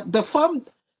the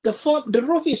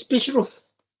roof is pitch roof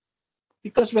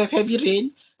because we have heavy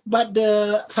rain, but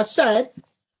the facade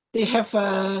they have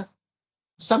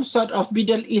some sort of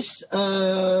Middle East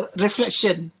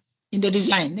reflection in the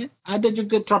design. Ada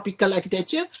juga tropical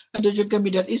architecture, ada juga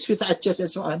Middle East with arches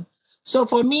and so on. So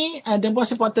for me, the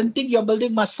most important thing, your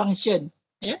building must function.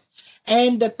 Yeah?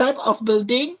 And the type of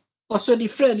building also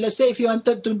different. Let's say if you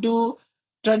wanted to do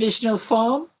traditional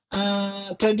form,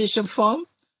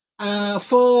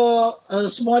 for a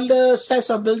smaller size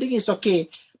of building is okay.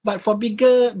 But for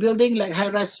bigger building like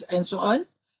high-rise and so on,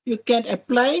 you can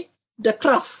apply the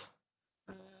craft,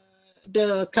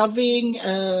 the carving,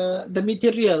 the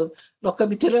material, local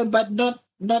material, but not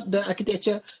the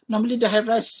architecture. Normally, the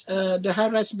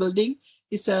high-rise building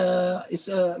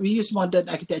we use modern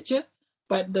architecture,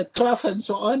 but the craft and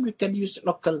so on we can use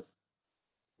local.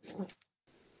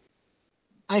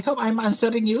 I hope I'm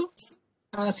answering you,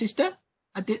 sister.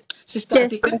 Sister Yes,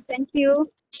 Atika. thank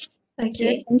you.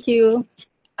 Okay. Yes, thank you.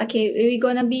 Okay, we're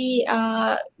gonna be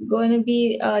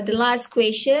the last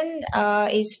question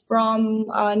is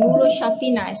from Nurul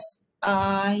Shafinas.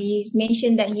 He's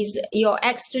mentioned that he's your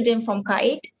ex-student from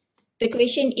KAIT. The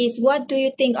question is, what do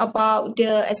you think about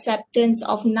the acceptance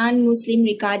of non-Muslim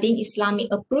regarding Islamic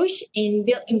approach in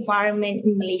built environment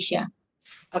in Malaysia?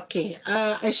 Okay,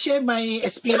 I share my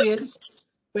experience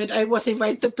when I was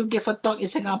invited to give a talk in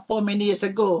Singapore many years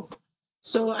ago.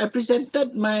 So I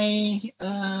presented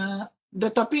the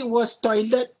topic was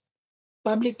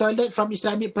public toilet from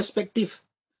Islamic perspective.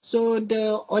 So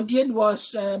the audience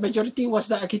was, majority was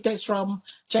the architects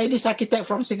Chinese architect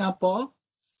from Singapore,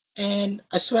 and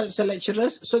as well as the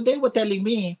lecturers. So they were telling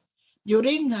me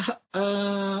during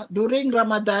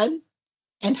Ramadan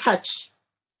and Hajj,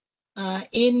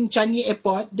 in Changi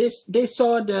Airport, they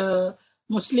saw the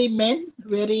Muslim men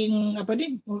wearing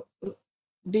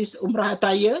this Umrah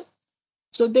attire.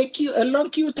 So they queue a long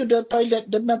queue to the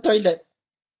toilet, the male toilet.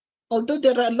 Although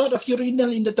there are a lot of urinal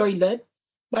in the toilet,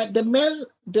 but the male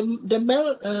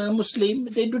Muslim,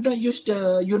 they do not use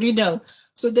the urinal.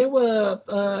 So they were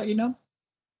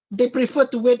they prefer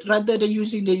to wait rather than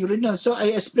using the urinal. So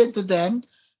I explained to them,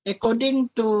 according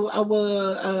to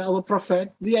our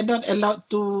prophet, we are not allowed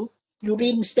to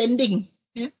urine standing.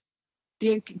 Yeah?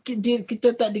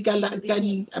 Kita tak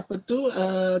digalakkan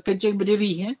kencing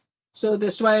berdiri. Yeah? So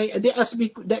that's why they asked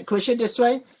me that question. That's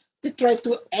why they try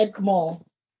to add more.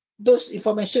 Those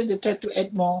information they try to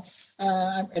add more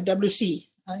WC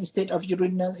instead of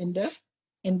urinal in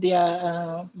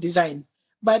their design.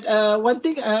 But one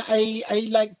thing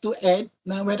I like to add,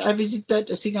 when I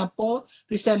visited Singapore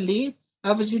recently,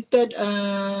 I visited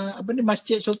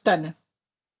Masjid Sultan,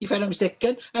 if I'm not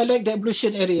mistaken. I like the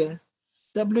ablution area.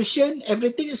 The ablution,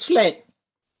 everything is flat,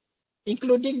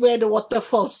 including where the water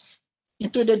falls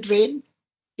into the drain.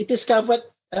 It is covered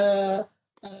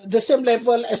the same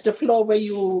level as the floor where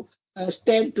you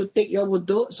stand to take your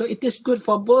wudu. So it is good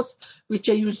for both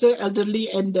wheelchair user, elderly,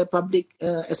 and the public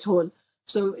as whole.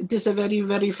 So it is a very,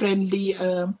 very friendly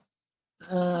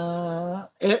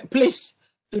place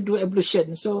to do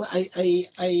ablution. So I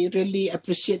really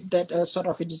appreciate that sort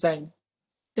of a design.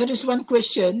 There is one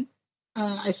question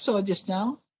I saw just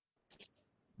now.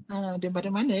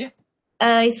 Daripada mana ya?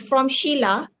 It's from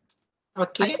Sheila.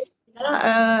 Okay.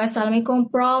 Assalamualaikum,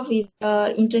 Prof. It's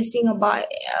interesting about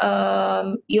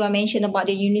you are mentioned about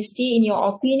the university. In your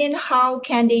opinion, how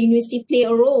can the university play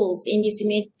a role in this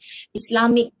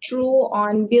Islamic true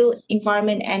on built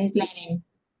environment and planning?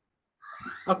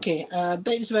 Okay,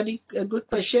 that is very good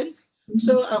question.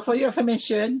 So for your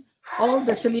information, all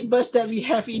the syllabus that we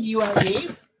have in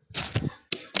UIA,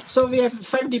 so we have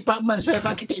 5 departments. We have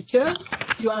architecture,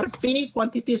 URP,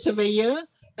 quantity surveyor,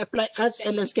 applied arts,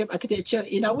 and landscape architecture.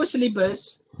 In our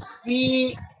syllabus,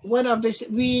 we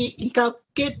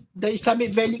inculcate the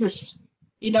Islamic values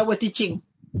in our teaching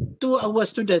to our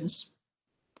students.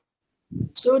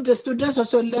 So the students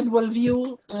also learn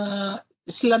worldview,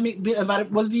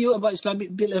 worldview about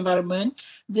Islamic built environment.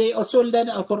 They also learn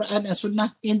Al-Quran and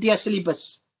Sunnah in their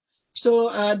syllabus. So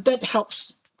that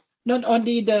helps. Not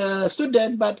only the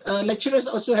student, but lecturers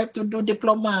also have to do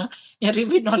diploma in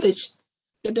reveal knowledge.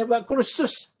 Kita buat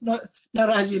kursus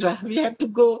Narazirah. We have to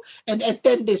go and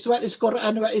attend this. What is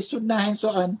Quran, what is Sunnah, and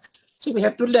so on. So we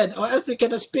have to learn, or else we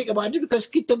cannot speak about it because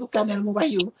kita bukan ilmu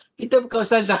wahyu. Kita bukan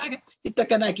ustazah, kita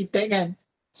kan arkitek kan.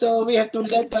 So we have to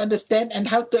learn to understand and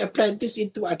how to apply this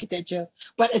into architecture.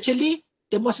 But actually,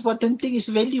 the most important thing is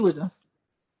value tu.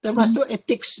 Termasuk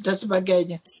ethics dan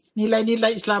sebagainya.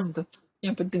 Nilai-nilai Islam tu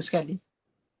yang penting sekali.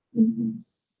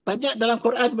 Banyak dalam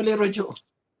Quran boleh rujuk.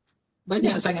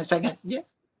 Banyak Yes. sangat-sangat. Ya.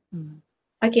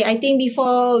 Okay, I think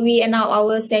before we end up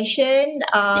our session,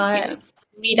 Thank you.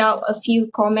 read out a few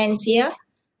comments here.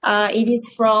 It is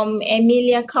from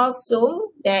Emilia Kalsum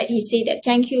that he said that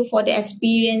thank you for the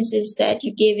experiences that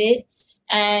you gave it.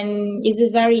 And it's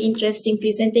a very interesting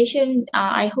presentation.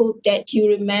 I hope that you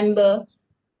remember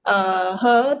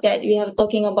her that we are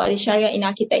talking about the Sharia in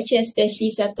architecture, especially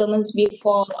settlements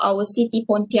before our city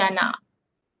Pontianak.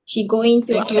 She going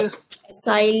to Thank you.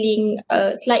 assigning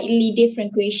a slightly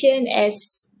different question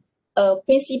as a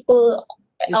principle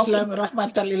Islam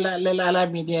rahmatan lil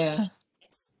alamin. Yeah.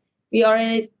 we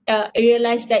already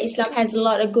realized that Islam has a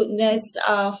lot of goodness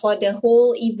for the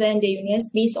whole event, the universe,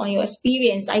 based on your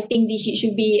experience. I think this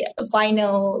should be a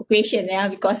final question,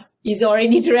 because it's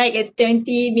already dragged at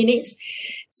 20 minutes.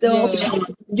 So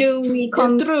do we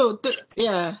come? True.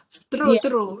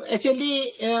 True. Actually,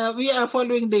 we are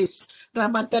following this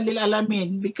rahmatan lil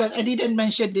alamin because I didn't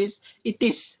mention this. It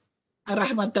is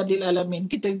rahmatan lil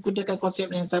alamin. Kita gunakan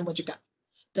konsep yang sama juga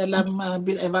dalam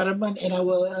build environment and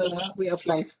our way of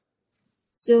life.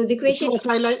 So the question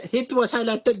it was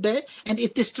highlighted there, and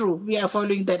it is true. We are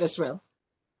following that as well.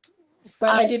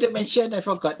 But I didn't mention. I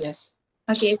forgot. Yes.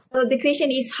 Okay, so the question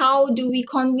is, how do we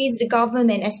convince the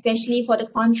government, especially for the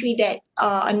country that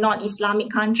are not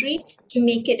Islamic country, to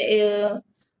make it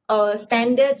a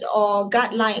standard or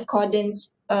guideline according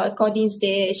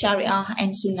the Sharia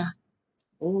and Sunnah?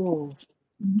 Oh,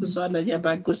 itu soalannya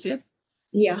bagus ya.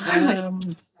 Yeah.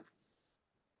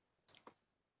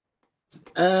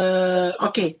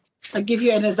 Okay, I'll give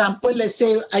you an example. Let's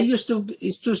say I used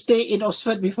to stay in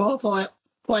Oxford before for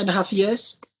 4.5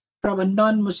 years from a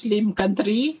non-Muslim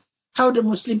country. How the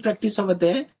Muslim practice over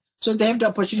there? So they have the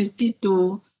opportunity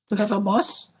to have a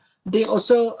mosque. They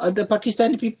also, the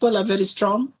Pakistani people are very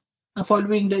strong,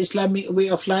 following the Islamic way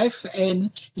of life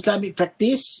and Islamic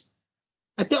practice.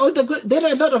 I think there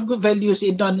are a lot of good values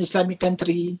in non-Islamic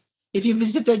country. If you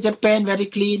visited Japan, very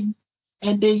clean,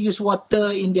 and they use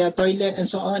water in their toilet and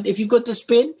so on. If you go to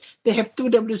Spain, they have two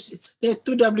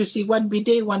WC, one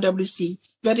bidet, one WC.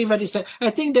 Very, very sad. I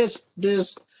think the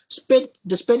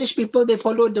Spanish people, they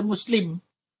follow the Muslim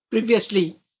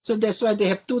previously, so that's why they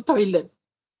have two toilet,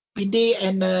 bidet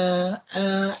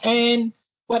and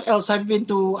what else? I've been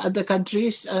to other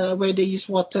countries where they use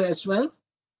water as well.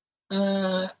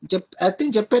 I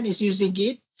think Japan is using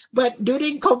it, but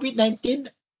during COVID-19,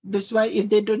 that's why if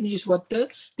they don't use water,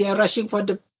 they are rushing for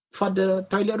the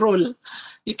toilet roll.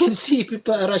 You can see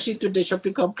people are rushing to the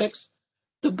shopping complex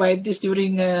to buy this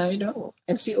during MCO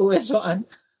and so on.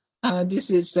 This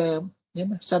is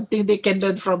something they can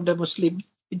learn from the Muslim.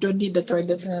 You don't need the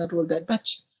toilet roll that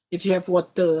much if you have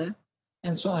water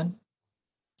and so on.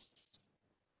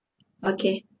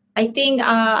 Okay. I think,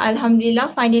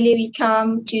 Alhamdulillah, finally we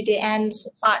come to the end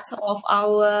part of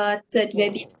our third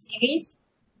webinar series.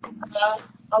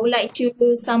 I would like to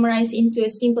summarize into a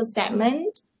simple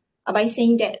statement by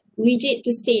saying that rigid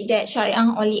to state that Sharia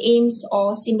only aims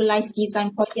or symbolize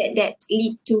design projects that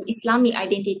lead to Islamic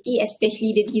identity,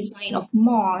 especially the design of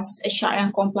mosque, a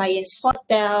Sharia compliance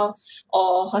hotel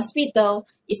or hospital,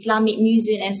 Islamic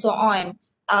museum and so on.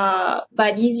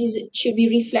 But this should be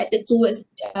reflected towards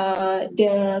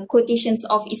the quotations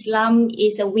of Islam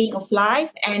is a way of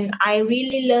life. And I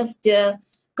really love the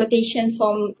quotation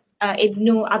from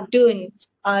Ibn Abdul.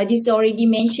 This already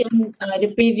mentioned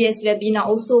the previous webinar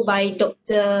also by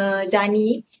Dr.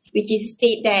 Dani, which is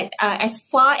state that as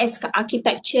far as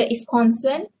architecture is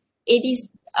concerned, it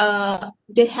is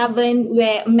the heaven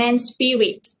where man's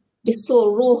spirit, the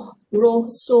soul, ruh,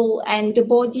 soul, and the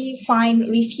body find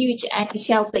refuge and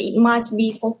shelter. It must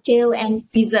be fertile and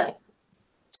preserved.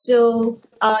 So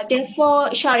therefore,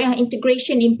 Sharia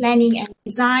integration in planning and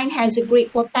design has a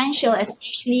great potential,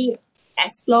 especially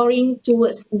exploring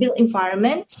towards built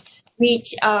environment,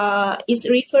 which is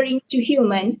referring to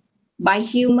human, by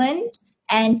human,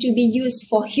 and to be used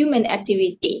for human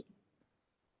activity.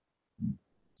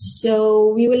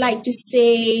 So we would like to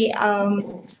say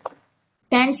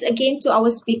thanks again to our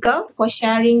speaker for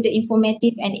sharing the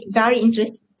informative and very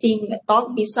interesting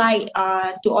talk, beside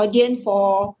to audience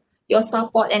for your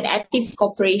support and active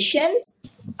cooperation.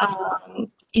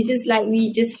 It's just like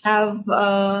we just have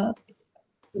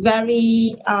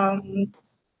very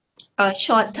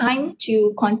short time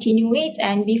to continue it.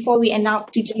 And before we end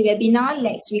up today's webinar,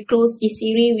 we close this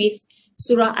series with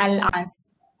Surah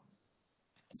Al-As.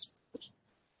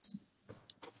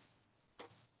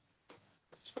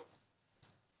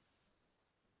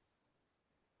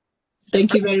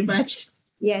 Thank you very much.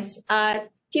 Yes.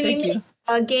 Till we meet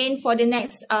again for the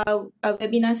next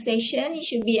webinar session, it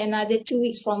should be another 2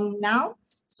 weeks from now.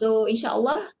 So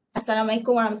inshallah,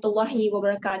 Assalamualaikum warahmatullahi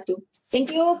wabarakatuh.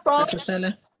 Thank you, Prof.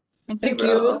 Waalaikumsalam. Thank Thank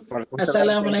you. Prof. Thank you very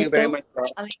Assalamualaikum. much, Prof.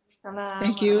 Waalaikumsalam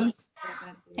Thank you. warahmatullahi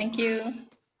wabarakatuh. Thank you.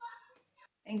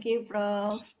 Thank you,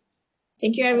 Prof.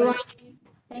 Thank you, everyone.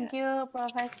 Thank you,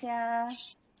 Prof. Asiah.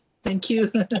 Thank you.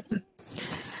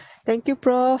 Thank you,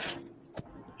 Prof.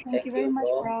 Thank you very much,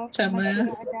 Prof. Sama.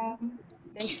 Mastura Adam.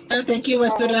 Thank you,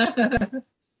 Mastura. Thank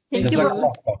Thank you, you.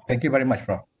 Prof. Thank you very much,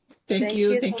 Prof. Thank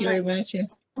you. Thank you very much. Yeah.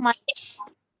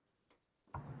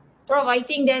 Prof, I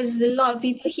think there's a lot of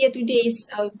people here today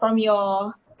from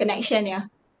your connection, yeah.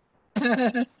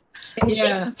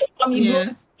 Yeah. From your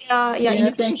group. Yeah.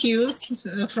 Yeah. Thank you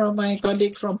from my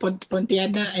colleague from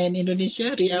Pontianak and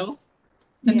Indonesia, Riau,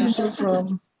 and Yeah. also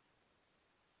from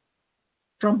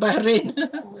Bahrain.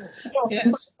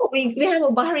 Yes. We have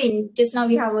a Bahrain. Just now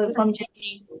we have a from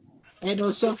Germany. And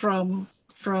also from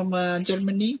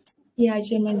Germany. Yeah,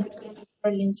 Germany.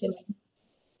 Berlin, Germany.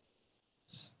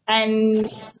 And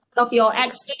of your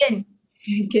ex-student.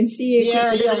 You can see.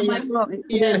 Yeah. Student.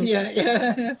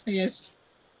 Yeah. Yes.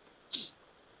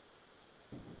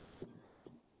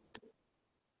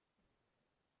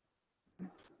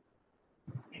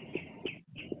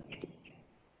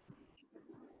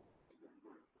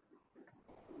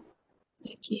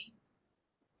 Okay.